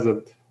did I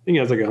think it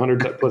has like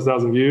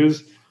 100,000+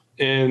 views.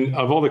 And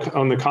of all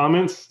on the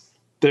comments,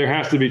 there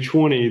has to be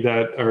 20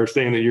 that are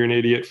saying that you're an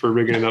idiot for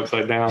rigging it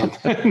upside down.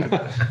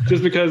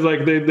 Just because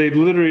they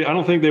literally, I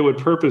don't think they would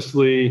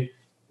purposely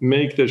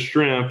make the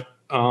shrimp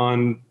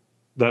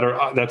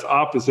that's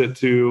opposite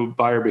to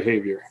buyer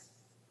behavior.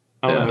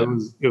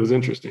 It was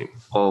interesting.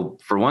 Well,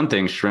 for one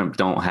thing, shrimp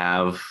don't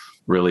have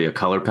really a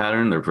color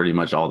pattern. They're pretty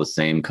much all the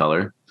same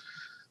color.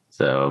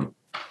 So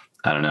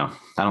I don't know.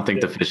 I don't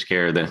think the fish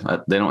care. They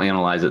don't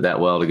analyze it that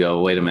well to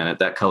go, wait a minute,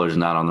 that color's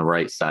not on the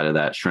right side of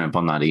that shrimp.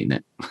 I'm not eating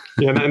it.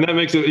 Yeah, and that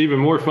makes it even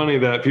more funny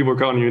that people are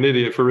calling you an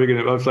idiot for rigging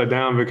it upside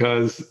down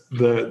because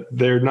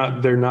they're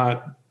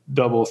not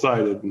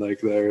double-sided. Like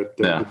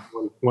they're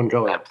one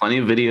color. I have plenty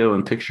of video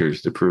and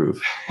pictures to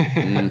prove.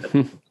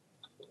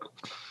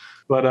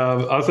 But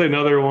I'll say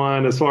another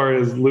one as far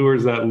as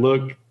lures that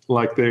look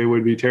like they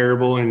would be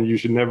terrible and you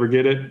should never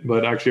get it,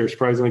 but actually are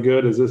surprisingly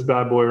good, is this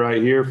bad boy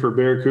right here for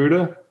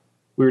barracuda.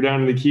 We were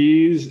down in the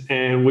Keys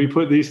and we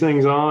put these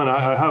things on.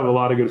 I have a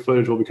lot of good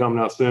footage will be coming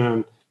out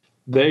soon.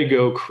 They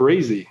go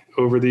crazy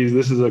over these.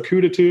 This is a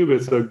CUDA tube.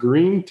 It's a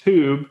green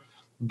tube,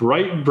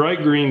 bright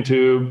green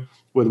tube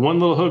with one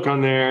little hook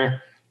on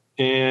there.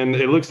 And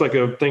it looks like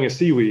a thing of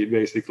seaweed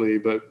basically,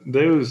 but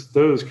those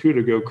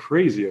CUDA go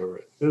crazy over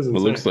it. It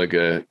looks like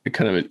a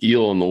kind of an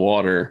eel in the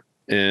water.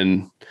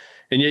 And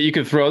yet you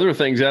could throw other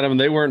things at them and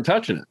they weren't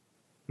touching it.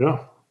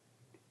 Yeah,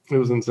 it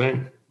was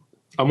insane.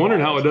 I'm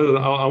wondering how it does.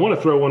 I want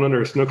to throw one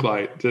under a snook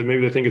light. Maybe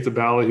they think it's a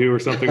ballyhoo or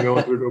something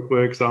going through real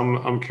quick. So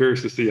I'm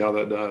curious to see how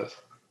that does.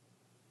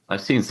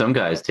 I've seen some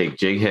guys take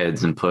jig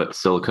heads and put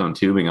silicone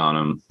tubing on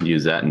them,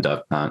 use that in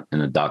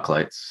the dock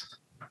lights.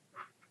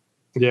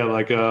 Yeah,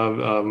 like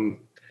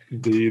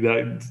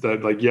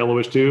that like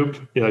yellowish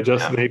tube. Yeah,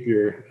 Justin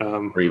Napier.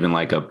 Or even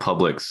like a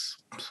Publix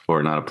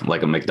or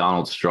like a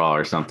McDonald's straw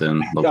or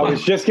something. I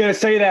was just going to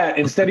say that.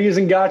 Instead of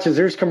using gotchas,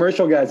 there's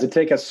commercial guys that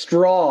take a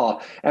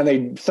straw and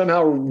they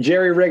somehow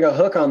jerry rig a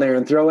hook on there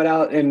and throw it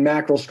out in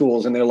mackerel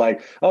schools. And they're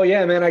like, oh,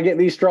 yeah, man, I get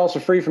these straws for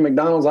free from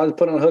McDonald's. I just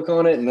put on a hook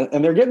on it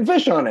and they're getting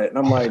fish on it. And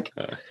I'm like,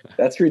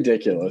 that's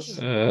ridiculous.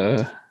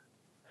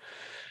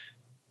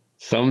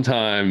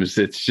 Sometimes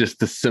it's just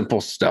the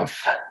simple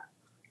stuff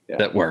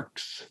that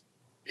works.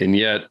 And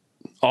yet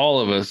all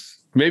of us,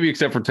 maybe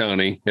except for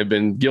Tony, have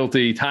been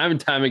guilty time and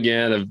time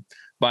again of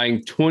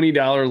buying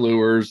 $20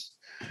 lures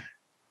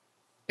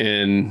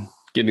and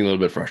getting a little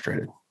bit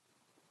frustrated.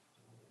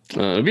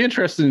 It'll be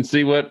interesting to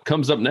see what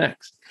comes up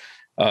next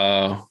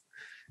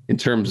in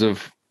terms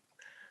of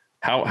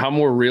how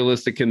more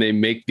realistic can they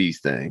make these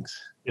things.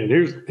 And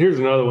here's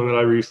another one that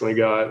I recently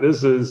got.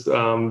 This is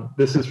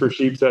for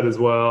sheepshead as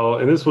well,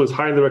 and this was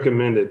highly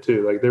recommended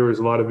too. Like there was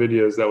a lot of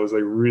videos that was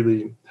like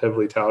really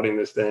heavily touting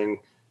this thing.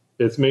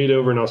 It's made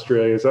over in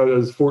Australia. So it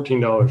was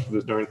 $14 for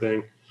this darn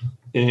thing,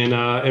 and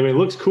I mean it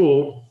looks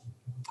cool,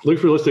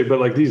 looks realistic, but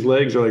like these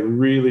legs are like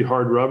really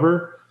hard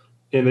rubber,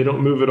 and they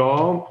don't move at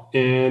all.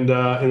 And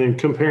then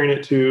comparing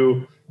it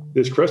to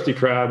this Krusty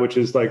Krab, which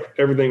is like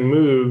everything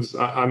moves.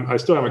 I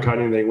still haven't caught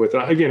anything with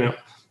it. Again,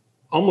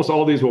 almost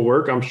all these will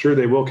work. I'm sure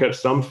they will catch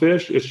some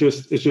fish. It's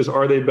just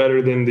are they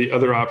better than the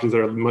other options that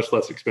are much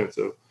less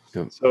expensive?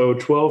 Yep. So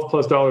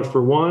 $12+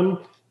 for one,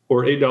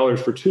 or $8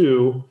 for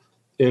two,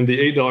 and the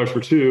 $8 for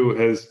two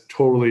has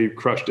totally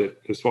crushed it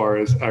as far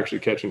as actually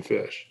catching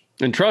fish.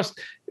 And trust,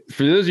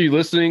 for those of you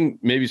listening,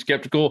 maybe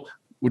skeptical,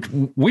 which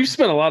we've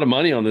spent a lot of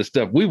money on this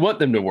stuff. We want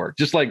them to work.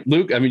 Just like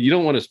Luke, I mean, you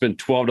don't want to spend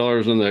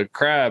 $12 on the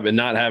crab and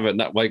not have it.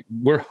 Not like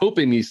we're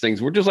hoping these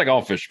things. We're just like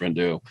all fishermen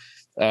do.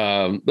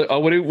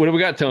 What do we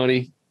got,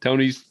 Tony?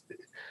 Tony's.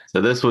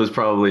 So this was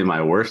probably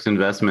my worst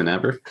investment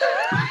ever.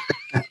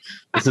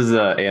 This is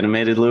an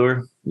animated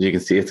lure. You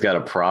can see it's got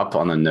a prop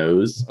on the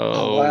nose.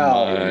 Oh,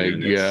 wow. My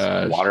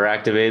gosh. Water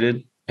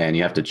activated, and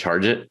you have to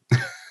charge it.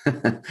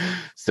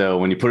 So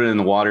when you put it in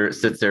the water, it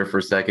sits there for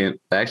a second.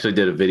 I actually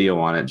did a video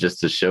on it just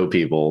to show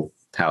people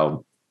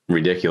how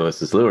ridiculous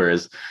this lure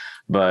is.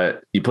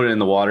 But you put it in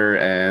the water,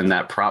 and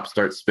that prop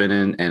starts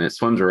spinning, and it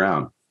swims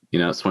around.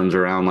 It swims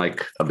around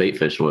like a bait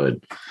fish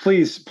would.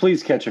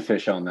 Please catch a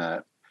fish on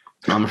that.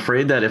 I'm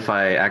afraid that if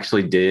I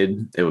actually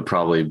did, it would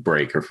probably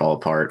break or fall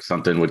apart.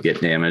 Something would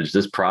get damaged.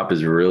 This prop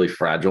is really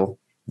fragile.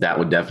 That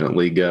would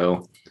definitely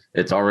go.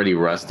 It's already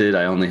rusted.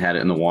 I only had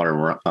it in the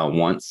water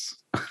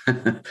once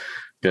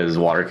because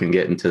water can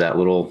get into that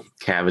little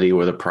cavity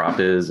where the prop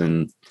is.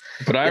 I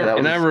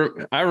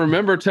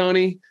remember,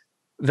 Tony,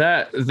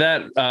 that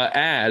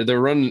ad.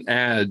 They're running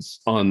ads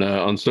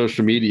on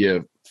social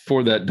media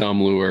for that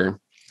dumb lure.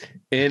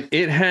 And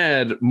it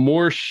had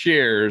more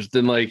shares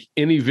than like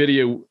any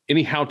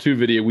how-to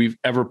video we've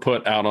ever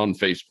put out on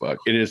Facebook.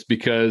 And it's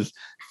because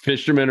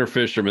fishermen are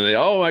fishermen. They,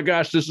 oh my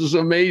gosh, this is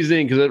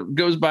amazing because it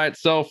goes by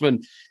itself.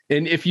 And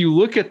if you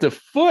look at the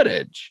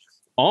footage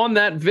on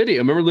that video,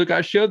 remember, Luke,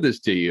 I showed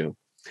this to you.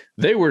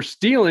 They were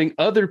stealing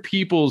other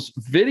people's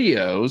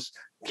videos,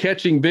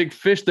 catching big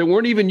fish that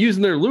weren't even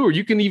using their lure.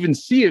 You can even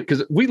see it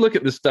because we look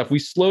at this stuff. We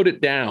slowed it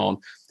down,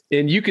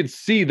 and you could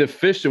see the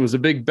fish. It was a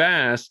big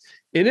bass.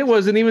 And it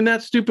wasn't even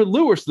that stupid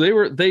lure.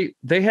 So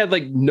they had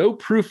like no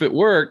proof it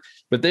worked,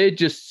 but they had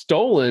just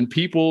stolen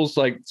people's,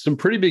 like some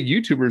pretty big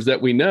YouTubers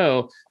that we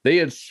know. They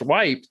had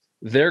swiped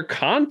their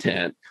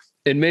content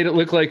and made it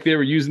look like they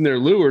were using their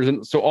lures.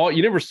 And so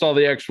you never saw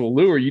the actual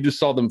lure. You just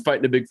saw them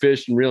fighting a big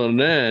fish and reeling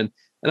it in.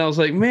 And I was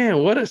like, man,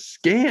 what a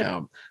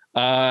scam.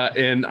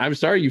 And I'm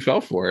sorry you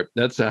fell for it.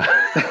 That's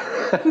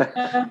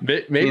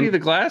maybe the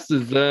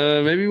glasses.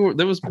 Maybe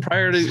that was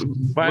prior to.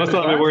 Must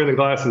not be wearing the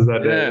glasses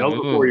that day. Yeah, that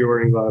was before you were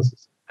wearing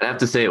glasses. I have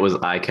to say it was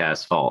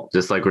ICAST's fault.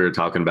 Just like we were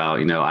talking about,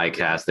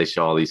 ICAST, they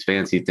show all these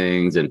fancy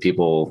things, and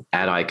people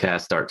at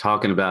ICAST start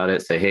talking about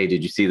it. Say, hey,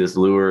 did you see this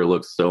lure? It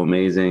looks so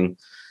amazing.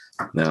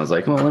 And I was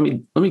like, well, let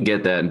me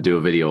get that and do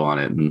a video on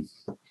it. And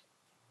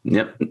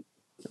yep,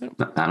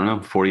 I don't know,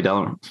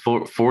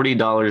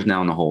 $40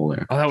 now in the hole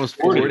there. Oh, that was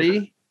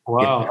 40.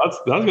 Wow, that's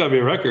got to be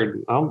a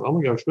record. I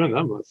don't think I've spent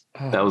that much.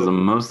 That was the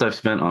most I've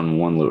spent on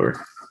one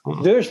lure.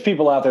 There's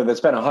people out there that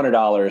spend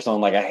 $100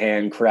 on like a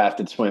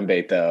handcrafted swim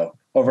bait, though,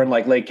 over in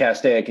like Lake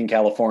Castaic in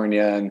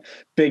California, and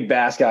big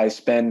bass guys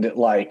spend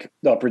like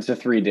upwards of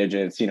 3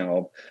 digits.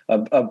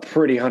 A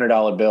pretty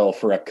 $100 bill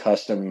for a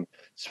custom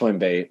swim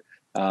bait.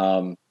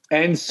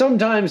 And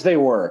sometimes they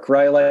work,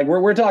 right? Like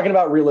we're talking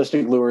about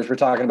realistic lures. We're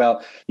talking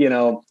about,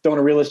 throwing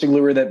a realistic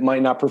lure that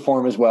might not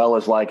perform as well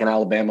as like an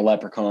Alabama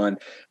leprechaun.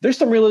 There's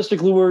some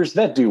realistic lures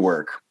that do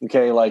work.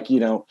 Okay. Like, we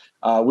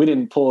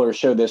didn't pull or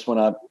show this one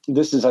up.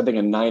 This is, I think,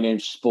 a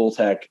 9-inch spool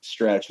tech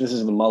stretch. This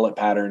is the mullet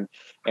pattern.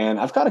 And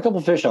I've got a couple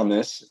fish on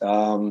this.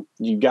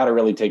 You got to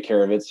really take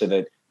care of it so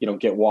that you don't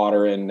get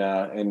water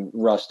and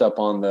rust up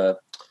on the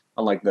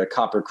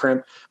copper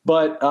crimp,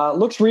 but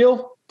looks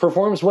real,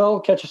 performs well,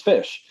 catches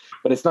fish.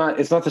 But it's not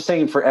the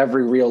same for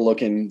every real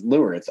looking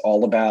lure. It's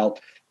all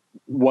about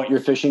what you're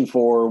fishing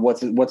for,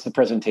 what's the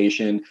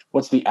presentation,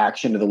 what's the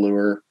action of the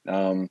lure.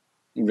 It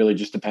really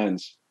just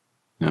depends.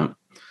 Yeah.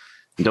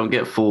 Don't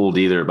get fooled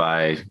either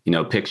by,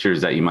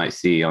 pictures that you might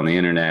see on the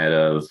internet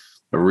of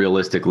a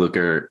realistic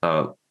looking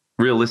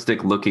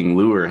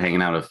lure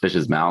hanging out of a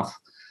fish's mouth.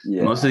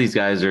 Yeah. Most of these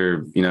guys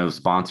are,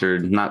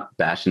 sponsored, not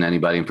bashing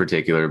anybody in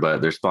particular,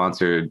 but they're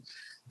sponsored.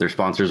 Their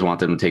sponsors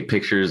want them to take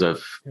pictures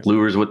of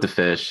lures with the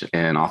fish.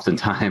 And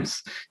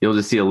oftentimes you'll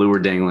just see a lure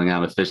dangling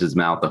out of a fish's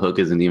mouth. The hook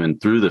isn't even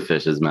through the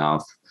fish's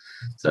mouth.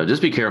 So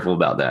just be careful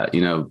about that.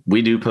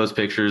 We do post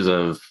pictures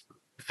of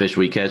fish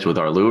we catch with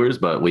our lures,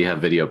 but we have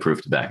video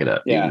proof to back it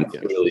up. Yeah. You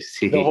can really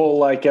see the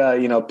whole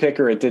pick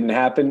or it didn't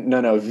happen.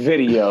 No,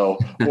 video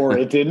or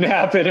it didn't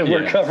happen. And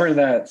we're covering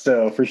that.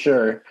 So for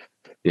sure.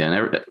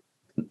 Yeah.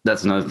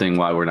 that's another thing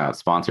why we're not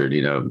sponsored.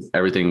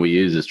 Everything we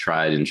use is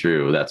tried and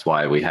true. That's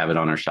why we have it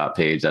on our shop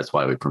page. That's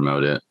why we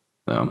promote it.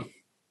 So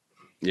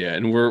yeah,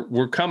 and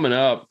we're coming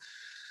up.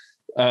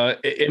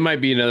 It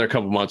might be another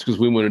couple months because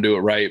we want to do it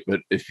right. But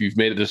if you've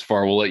made it this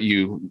far, we'll let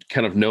you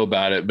kind of know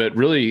about it. But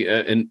really,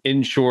 an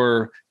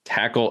inshore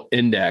tackle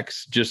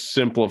index, just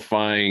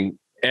simplifying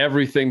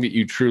everything that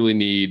you truly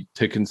need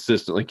to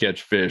consistently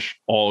catch fish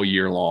all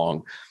year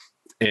long.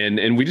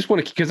 And we just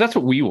want to, because that's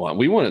what we want.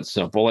 We want it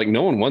simple. Like,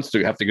 no one wants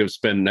to have to go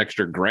spend an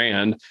extra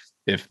 $1,000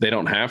 if they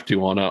don't have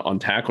to on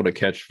tackle to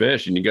catch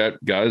fish. And you got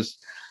guys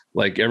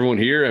like everyone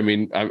here. I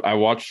mean, I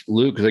watch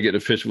Luke because I get to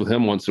fish with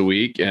him once a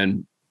week,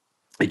 and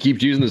he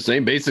keeps using the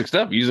same basic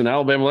stuff, using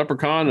Alabama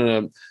Leprechaun and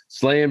a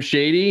Slam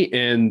Shady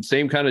and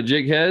same kind of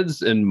jig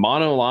heads and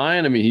mono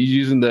line. I mean, he's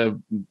using the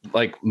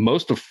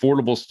most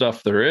affordable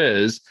stuff there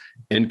is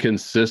and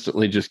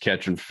consistently just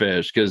catching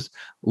fish. Because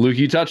Luke,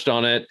 you touched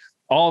on it.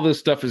 All this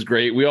stuff is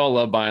great. We all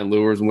love buying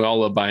lures and we all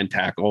love buying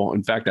tackle.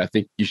 In fact, I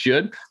think you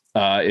should.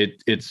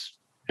 It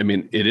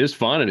is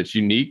fun and it's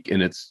unique,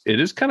 and it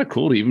is kind of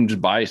cool to even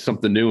just buy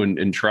something new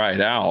and try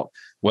it out,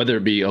 whether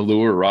it be a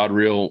lure, rod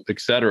reel,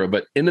 etc.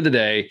 But end of the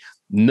day,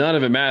 none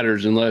of it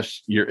matters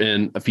unless you're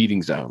in a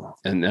feeding zone.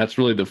 And that's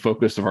really the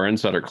focus of our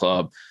Insider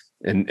Club.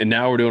 And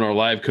now we're doing our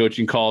live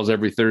coaching calls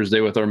every Thursday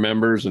with our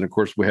members. And of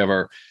course, we have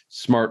our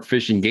smart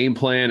fishing game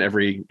plan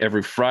every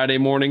Friday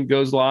morning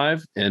goes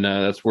live. And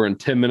that's where in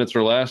 10 minutes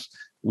or less,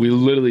 we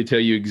literally tell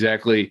you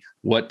exactly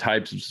what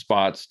types of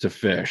spots to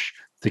fish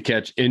to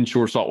catch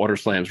inshore saltwater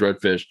slams,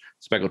 redfish,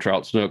 speckled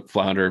trout, snook,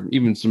 flounder,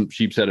 even some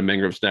sheepshead and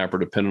mangrove snapper,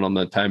 depending on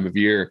the time of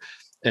year.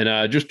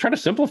 And just try to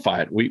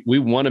simplify it. We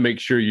want to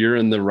make sure you're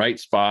in the right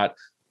spot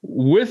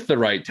with the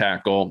right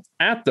tackle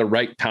at the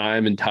right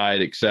time and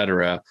tide, et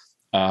cetera.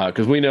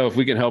 Because we know if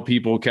we can help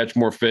people catch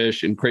more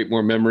fish and create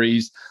more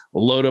memories,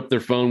 load up their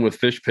phone with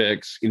fish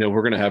pics,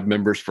 we're going to have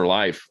members for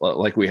life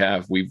like we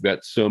have. We've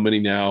got so many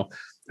now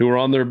who are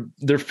on their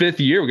fifth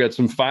year. We got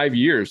some 5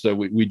 years. So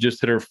we just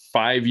hit our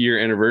 5-year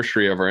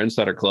anniversary of our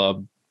Insider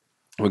Club.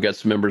 We got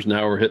some members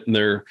now. We're hitting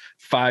their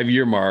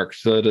 5-year mark.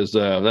 So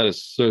that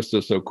is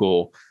so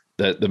cool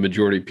that the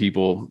majority of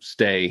people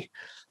stay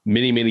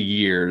many, many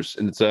years.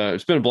 And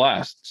it's been a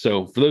blast.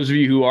 So for those of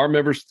you who are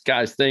members,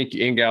 guys, thank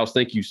you, and gals,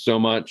 thank you so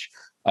much.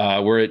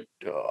 We're at,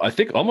 I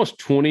think, almost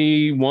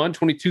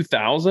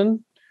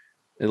 22,000.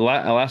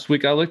 Last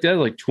week I looked at it,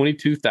 like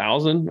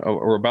 22,000.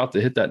 We're about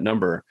to hit that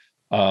number,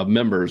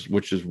 members,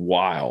 which is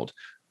wild.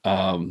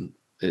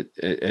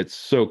 It's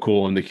so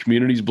cool. And the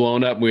community's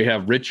blown up. We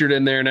have Richard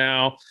in there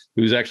now,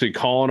 who's actually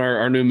calling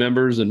our new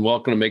members and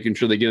welcoming, making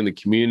sure they get in the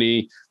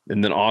community.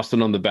 And then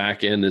Austin on the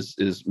back end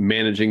is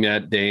managing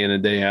that day in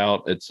and day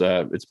out. It's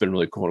been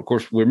really cool. And of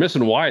course, we're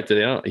missing Wyatt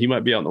today. He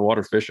might be out in the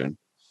water fishing.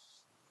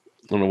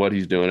 I don't know what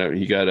he's doing.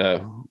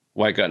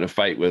 Wyatt got in a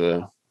fight with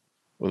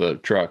a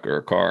truck or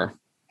a car.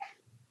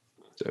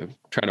 So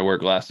trying to wear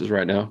glasses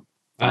right now.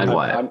 I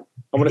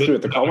want to see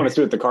what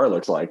the car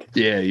looks like.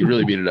 Yeah, you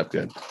really beat it up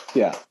good.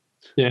 Yeah.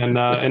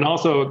 And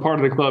also part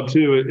of the club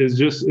too is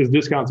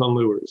discounts on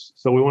lures.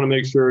 So we want to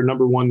make sure,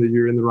 number one, that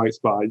you're in the right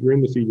spot, you're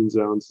in the feeding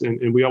zones,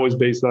 and we always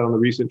base that on the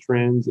recent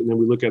trends, and then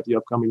we look at the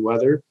upcoming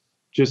weather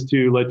just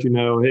to let you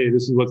know, hey,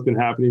 this is what's been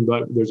happening,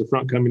 but there's a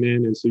front coming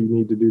in, and so you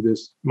need to do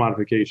this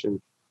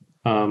modification.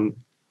 So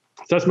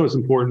that's most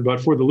important. But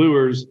for the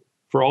lures,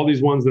 for all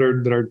these ones that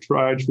are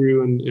tried,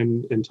 true,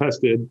 and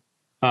tested,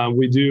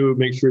 we do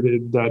make sure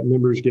that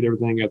members get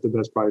everything at the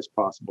best price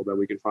possible that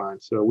we can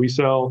find. So we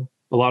sell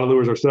a lot of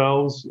lures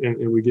ourselves,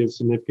 and we give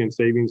significant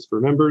savings for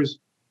members.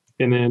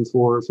 And then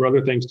for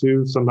other things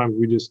too, sometimes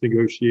we just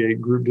negotiate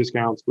group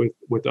discounts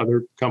with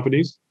other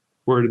companies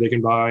where they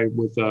can buy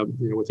with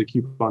a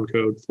coupon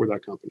code for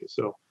that company.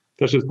 So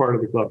that's just part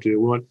of the club too.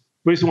 We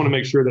basically want to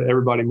make sure that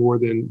everybody more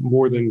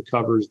than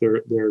covers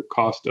their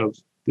cost of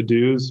the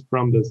dues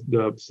from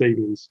the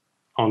savings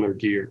on their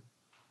gear.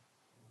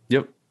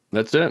 Yep,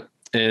 that's it.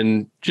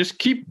 And just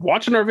keep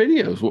watching our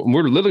videos.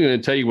 We're literally going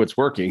to tell you what's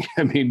working.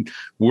 I mean,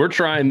 we're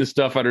trying this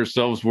stuff out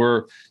ourselves.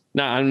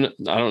 I don't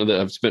know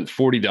that I've spent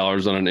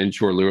 $40 on an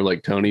inshore lure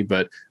like Tony,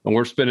 but when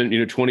we're spending,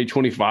 $20,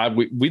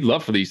 $25, we'd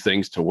love for these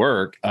things to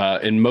work.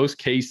 In most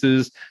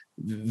cases,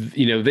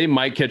 they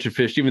might catch a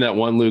fish, even that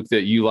one, Luke,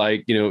 that you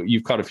like,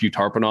 you've caught a few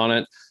tarpon on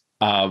it.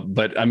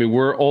 But I mean,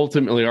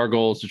 our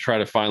goal is to try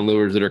to find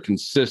lures that are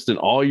consistent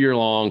all year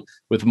long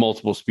with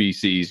multiple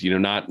species,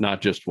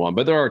 not just one.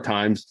 But there are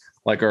times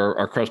like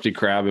our crusty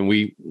crab, and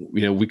we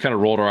kind of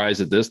rolled our eyes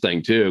at this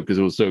thing too because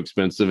it was so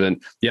expensive, and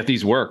yet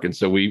these work, and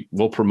so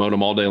we'll promote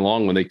them all day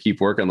long when they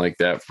keep working like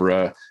that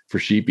for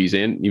sheepies,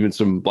 and even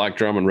some black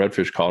drum and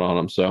redfish caught on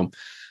them. So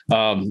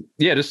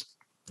just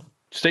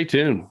stay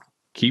tuned.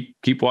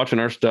 Keep watching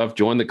our stuff.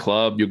 Join the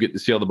club. You'll get to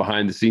see all the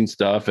behind the scenes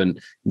stuff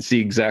and see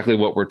exactly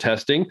what we're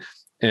testing.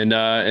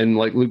 And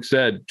like Luke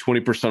said,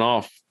 20%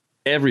 off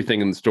everything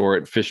in the store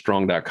at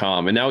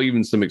fishstrong.com. And now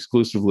even some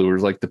exclusive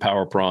lures like the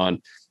Power Prawn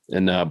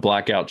and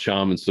Blackout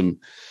Chum and some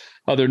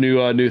other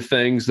new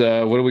things.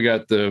 What do we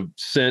got? The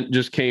scent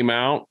just came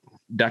out.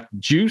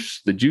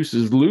 Juice. The juice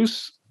is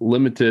loose.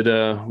 Limited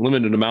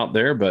amount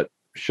there, but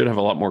should have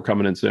a lot more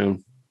coming in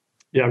soon.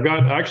 Yeah, I've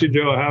got actually,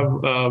 Joe.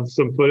 I have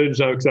some footage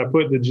because I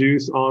put the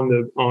juice on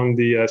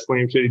the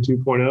Slam Shady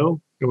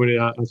 2.0.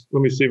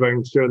 Let me see if I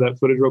can share that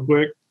footage real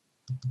quick.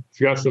 It's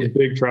got some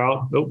big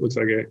trout. Oh, looks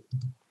like it.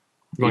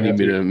 You need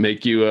me to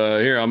make you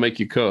here? I'll make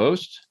you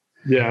co-host.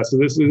 Yeah. So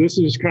this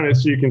is kind of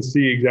so you can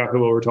see exactly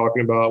what we're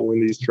talking about when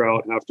these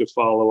trout have to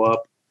follow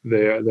up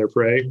their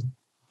prey.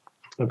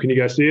 Can you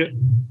guys see it?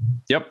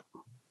 Yep.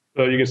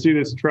 So you can see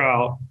this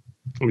trout.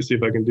 Let me see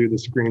if I can do the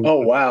screen.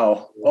 Oh,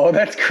 wow. Oh,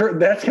 that's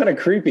kind of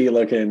creepy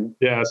looking.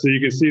 Yeah, so you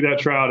can see that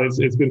trout.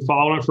 It's been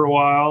following it for a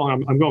while.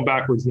 I'm going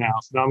backwards now.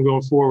 So now I'm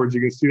going forwards.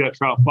 You can see that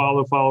trout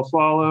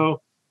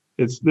follow.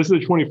 This is a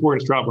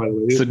 24-inch trout, by the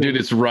way. So, dude,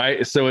 it's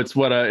right. So it's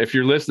what if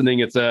you're listening,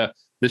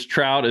 this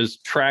trout is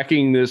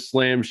tracking this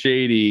Slam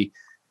Shady,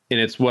 and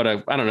it's I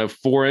don't know,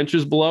 4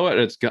 inches below it.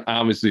 It's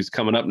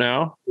coming up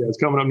now. Yeah, it's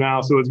coming up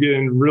now. So it's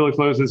getting really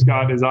close. It's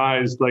got his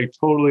eyes like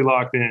totally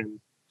locked in.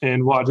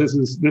 And watch, this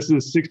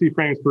is 60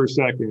 frames per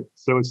second.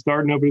 So it's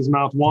starting to open his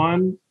mouth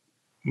one.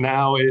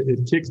 Now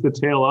it kicks the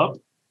tail up.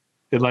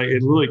 It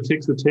really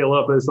kicks the tail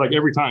up. It's like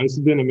every time. This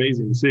has been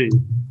amazing to see.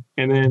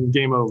 And then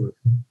game over.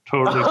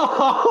 Totally.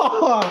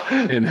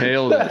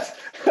 Inhaled.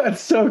 That's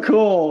so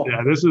cool.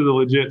 Yeah, this is a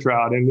legit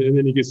trout. And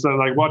then you can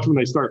start watch when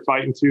they start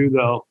fighting too.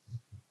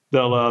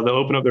 They'll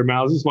open up their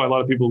mouths. This is why a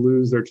lot of people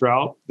lose their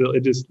trout.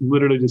 It just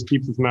literally just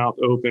keeps its mouth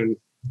open.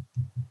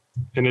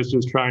 And it's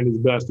just trying its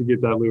best to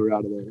get that lure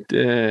out of there.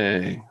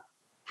 Dang.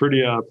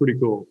 Pretty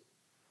cool.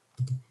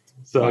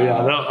 So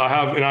wow.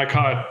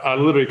 I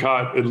literally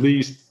caught at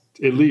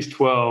least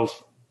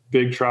 12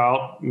 big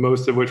trout,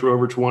 most of which were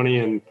over 20.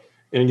 And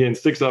again,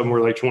 6 of them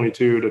were like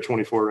 22 to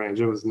 24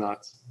 range. It was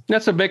nuts.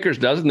 That's a Baker's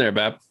dozen there,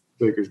 Bab.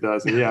 Baker's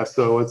dozen. Yeah.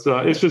 So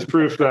it's just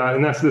proof that,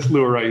 and that's this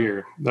lure right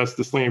here. That's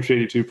the Slam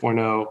Shady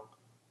 2.0.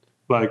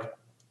 Like,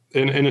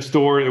 in a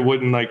store, it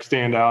wouldn't like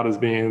stand out as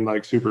being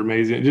like super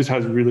amazing. It just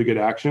has really good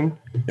action.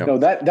 Yep. No,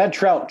 that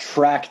trout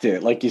tracked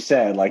it, like you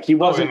said. Like he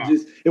wasn't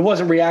it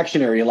wasn't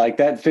reactionary. Like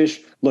that fish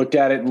looked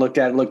at it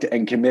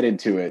and committed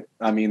to it.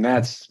 I mean,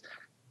 that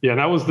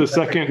was the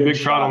second big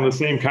trout on the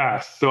same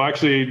cast. So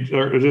actually,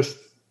 just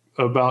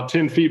about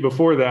 10 feet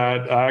before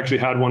that, I actually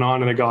had one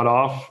on and it got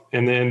off,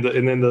 and then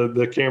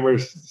the camera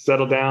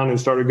settled down and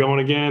started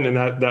going again, and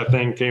that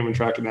thing came and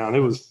tracked it down. It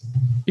was.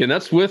 Yeah, and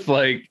that's with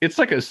it's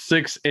like a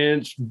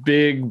 6-inch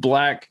big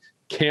black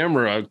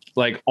camera,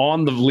 like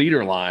on the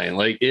leader line.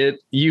 Like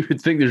you would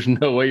think there's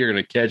no way you're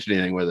going to catch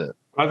anything with it.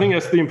 I think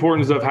that's the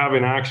importance of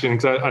having action,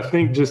 because I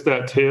think just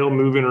that tail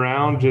moving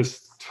around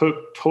just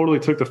totally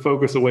took the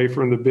focus away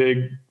from the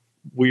big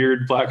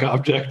weird black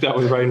object that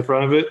was right in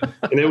front of it,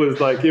 and it was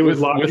like with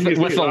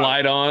the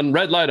light on,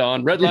 red light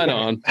on.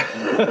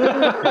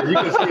 Yeah, you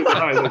can see his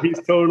eyes. Like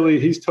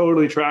he's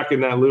totally tracking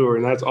that lure,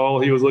 and that's all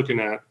he was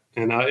looking at.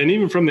 And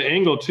even from the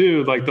angle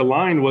too, like the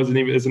line wasn't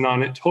even is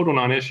a total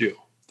non-issue.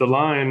 The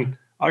line,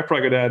 I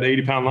probably could add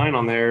 80-pound line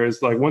on there.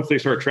 Is like once they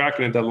start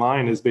tracking it, that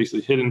line is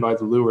basically hidden by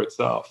the lure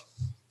itself.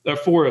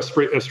 For a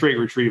straight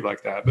retrieve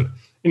like that. But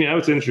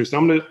it's interesting.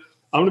 I'm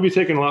gonna be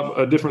taking a lot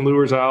of different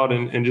lures out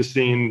and just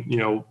seeing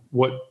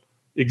what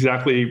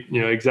exactly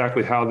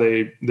how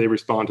they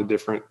respond to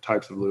different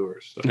types of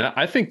lures. So. Now,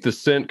 I think the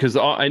scent, because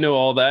I know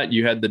all that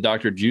you had the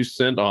Dr. Juice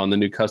scent on the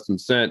new custom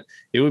scent.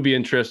 It would be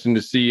interesting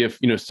to see if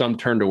some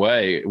turned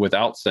away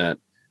without scent,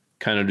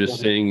 kind of just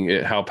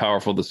seeing how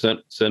powerful the scent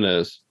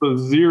is. So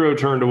 0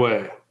 turned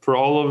away for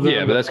all of them.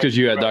 Yeah, but that's because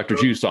you had Dr.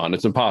 Juice on.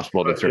 It's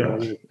impossible to turn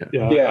away.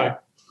 Yeah.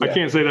 I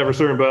can't say that for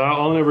certain, but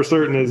all I know for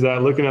certain is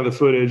that looking at the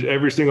footage,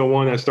 every single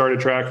one that started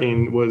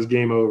tracking was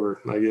game over.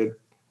 Like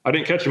I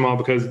didn't catch them all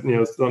because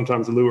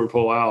sometimes the lure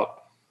pull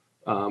out,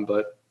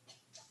 but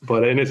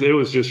it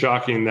was just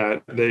shocking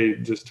that they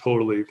just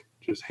totally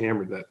just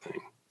hammered that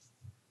thing.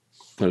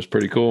 That was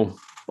pretty cool.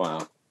 Wow.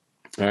 All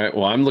right.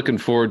 Well, I'm looking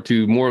forward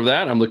to more of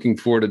that. I'm looking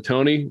forward to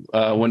Tony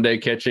one day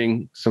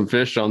catching some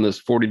fish on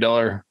this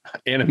 $40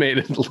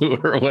 animated lure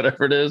or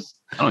whatever it is.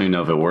 I don't even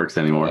know if it works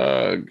anymore.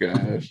 Oh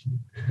gosh.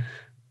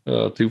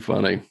 Oh, too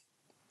funny.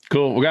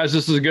 Cool. Well, guys,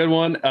 this is a good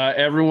one.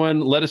 Everyone,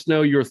 let us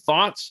know your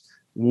thoughts.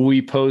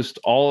 We post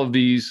all of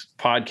these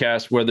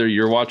podcasts, whether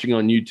you're watching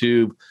on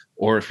YouTube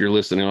or if you're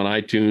listening on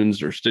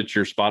iTunes or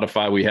Stitcher,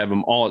 Spotify. We have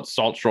them all at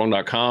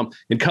saltstrong.com.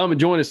 And come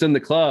and join us in the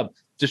club.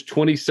 Just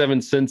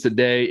 27 cents a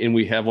day, and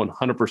we have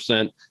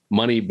 100%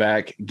 money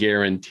back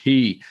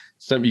guarantee.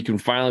 Something you can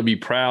finally be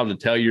proud to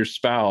tell your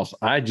spouse,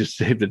 I just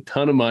saved a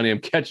ton of money. I'm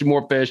catching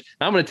more fish.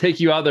 I'm going to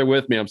take you out there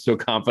with me. I'm so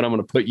confident I'm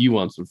going to put you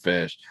on some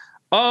fish.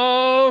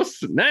 Oh,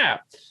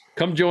 snap.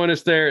 Come join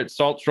us there at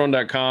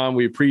saltstrong.com.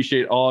 We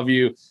appreciate all of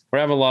you. We're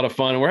having a lot of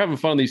fun. We're having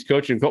fun on these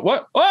coaching.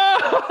 What?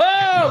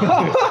 Oh,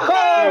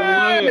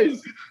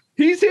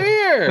 he's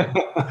here.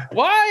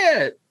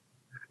 Wyatt.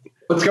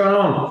 What's going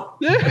on?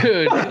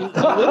 Dude,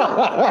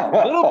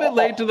 a little bit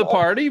late to the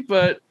party,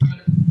 but...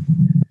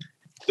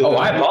 Oh,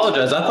 I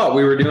apologize. I thought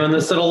we were doing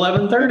this at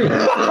 11:30.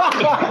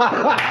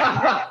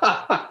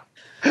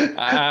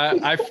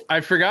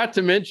 I forgot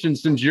to mention,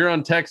 since you're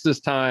on Texas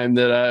time,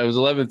 that it was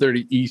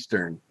 11:30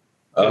 Eastern.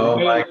 Oh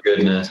my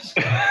goodness!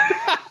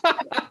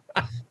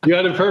 You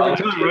had a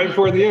perfect time right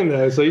before the end,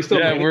 though. So you still.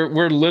 Yeah,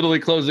 we're literally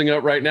closing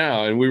up right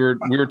now, and we were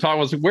talking. I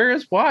was like, "Where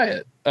is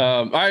Wyatt?"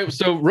 All right,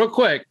 so real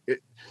quick,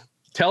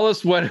 tell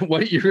us what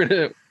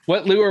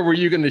lure were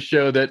you going to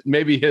show that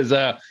maybe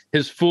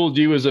his fooled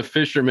you as a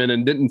fisherman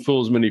and didn't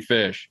fool as many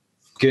fish?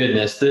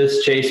 Goodness,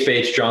 this Chase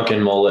Baits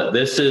drunken mullet.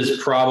 This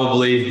is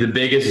probably the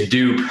biggest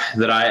dupe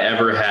that I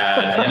ever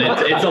had, and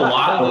it's a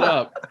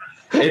lot.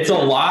 It's a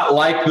lot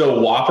like the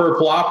Whopper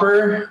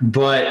Plopper,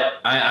 but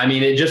I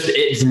mean,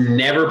 it's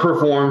never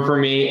performed for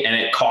me, and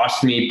it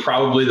cost me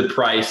probably the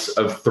price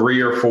of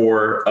 3 or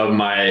 4 of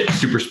my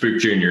Super Spook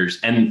Juniors,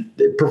 and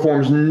it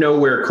performs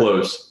nowhere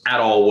close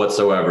at all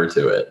whatsoever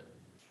to it.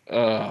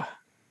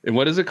 And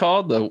what is it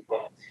called?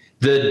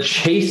 The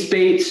Chase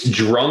Baits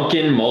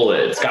drunken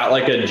mullet. It's got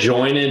like a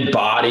jointed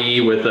body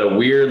with a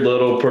weird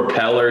little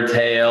propeller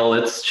tail.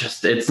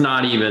 It's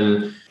not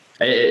even.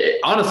 It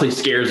honestly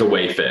scares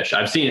away fish.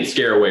 I've seen it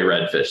scare away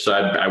redfish, so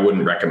I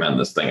wouldn't recommend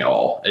this thing at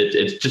all.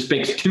 It just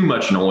makes too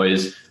much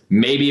noise.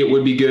 Maybe it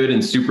would be good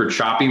in super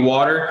choppy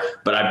water,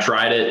 but I've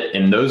tried it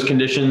in those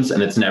conditions,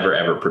 and it's never,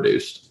 ever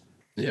produced.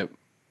 Yep.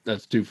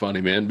 That's too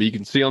funny, man. But you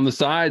can see on the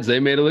sides, they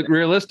made it look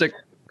realistic.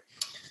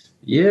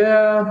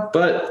 Yeah,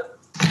 but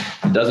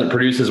it doesn't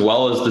produce as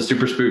well as the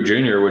Super Spook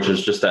Junior, which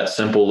is just that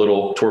simple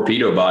little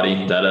torpedo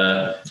body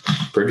that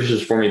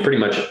produces for me pretty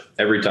much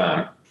every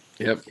time.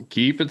 Yep.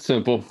 Keep it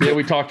simple. Yeah,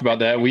 we talked about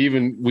that.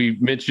 We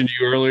mentioned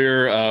you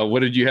earlier. What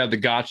did you have the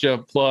gotcha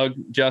plug,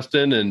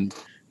 Justin? And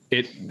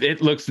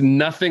it looks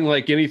nothing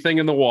like anything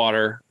in the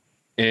water,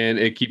 and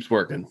it keeps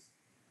working.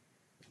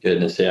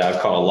 Goodness, yeah.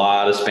 I've caught a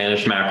lot of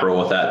Spanish mackerel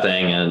with that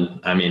thing. And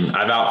I mean,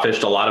 I've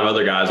outfished a lot of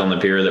other guys on the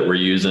pier that were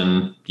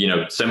using,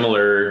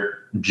 similar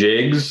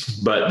jigs,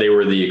 but they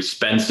were the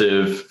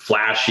expensive,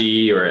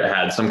 flashy, or it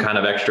had some kind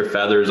of extra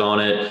feathers on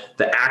it.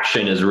 The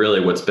action is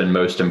really what's been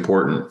most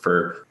important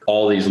for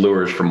all these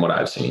lures from what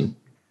I've seen.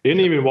 And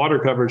even water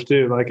coverage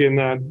too. Like in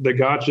the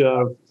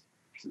gotcha,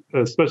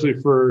 especially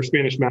for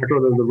Spanish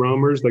mackerel, the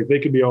roamers, like they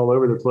could be all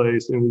over the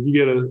place. And if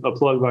you get a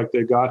plug like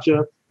the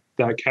gotcha,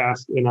 that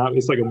cast and out,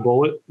 it's like a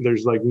bullet.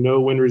 There's like no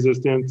wind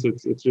resistance.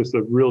 It's just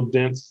a real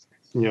dense,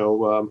 kind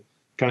of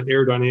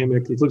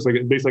aerodynamic. It looks like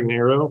it's like an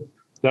arrow.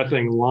 That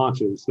thing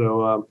launches.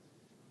 So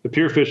the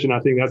pier fishing, I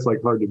think that's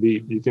like hard to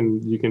beat. You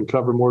can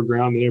cover more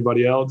ground than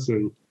everybody else,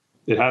 and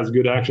it has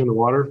good action in the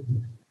water,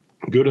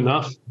 good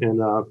enough, and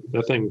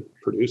that thing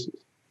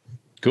produces.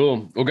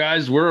 Cool. Well,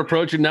 guys, we're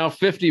approaching now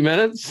 50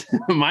 minutes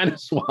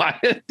minus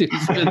Wyatt,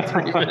 who's been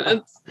 3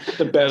 minutes.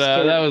 The best.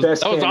 That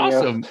was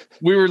awesome.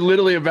 We were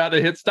literally about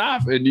to hit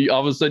stop, and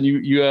all of a sudden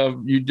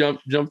you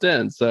jumped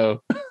in.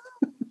 So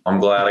I'm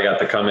glad I got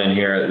to come in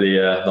here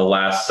at the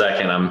last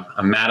second. I'm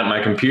mad at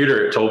my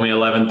computer. It told me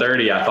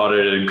 11:30. I thought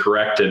it had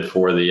corrected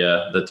for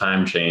the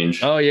time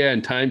change. Oh yeah,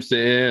 and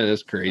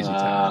that's crazy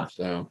time.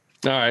 So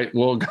all right,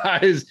 well,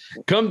 guys,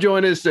 come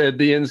join us at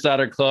the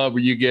Insider Club,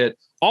 where you get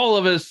all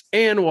of us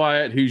and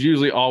Wyatt, who's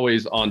usually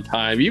always on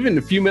time, even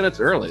a few minutes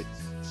early.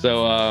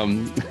 So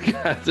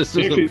this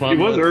was a fun.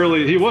 He was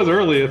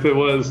early if it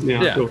was.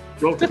 Yeah.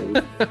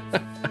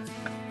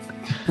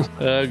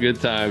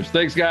 Good times.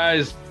 Thanks,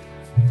 guys.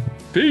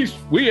 Peace.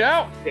 We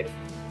out.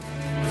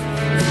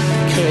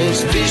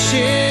 Cause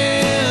fishing,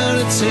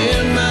 it's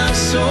in my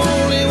soul.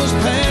 It was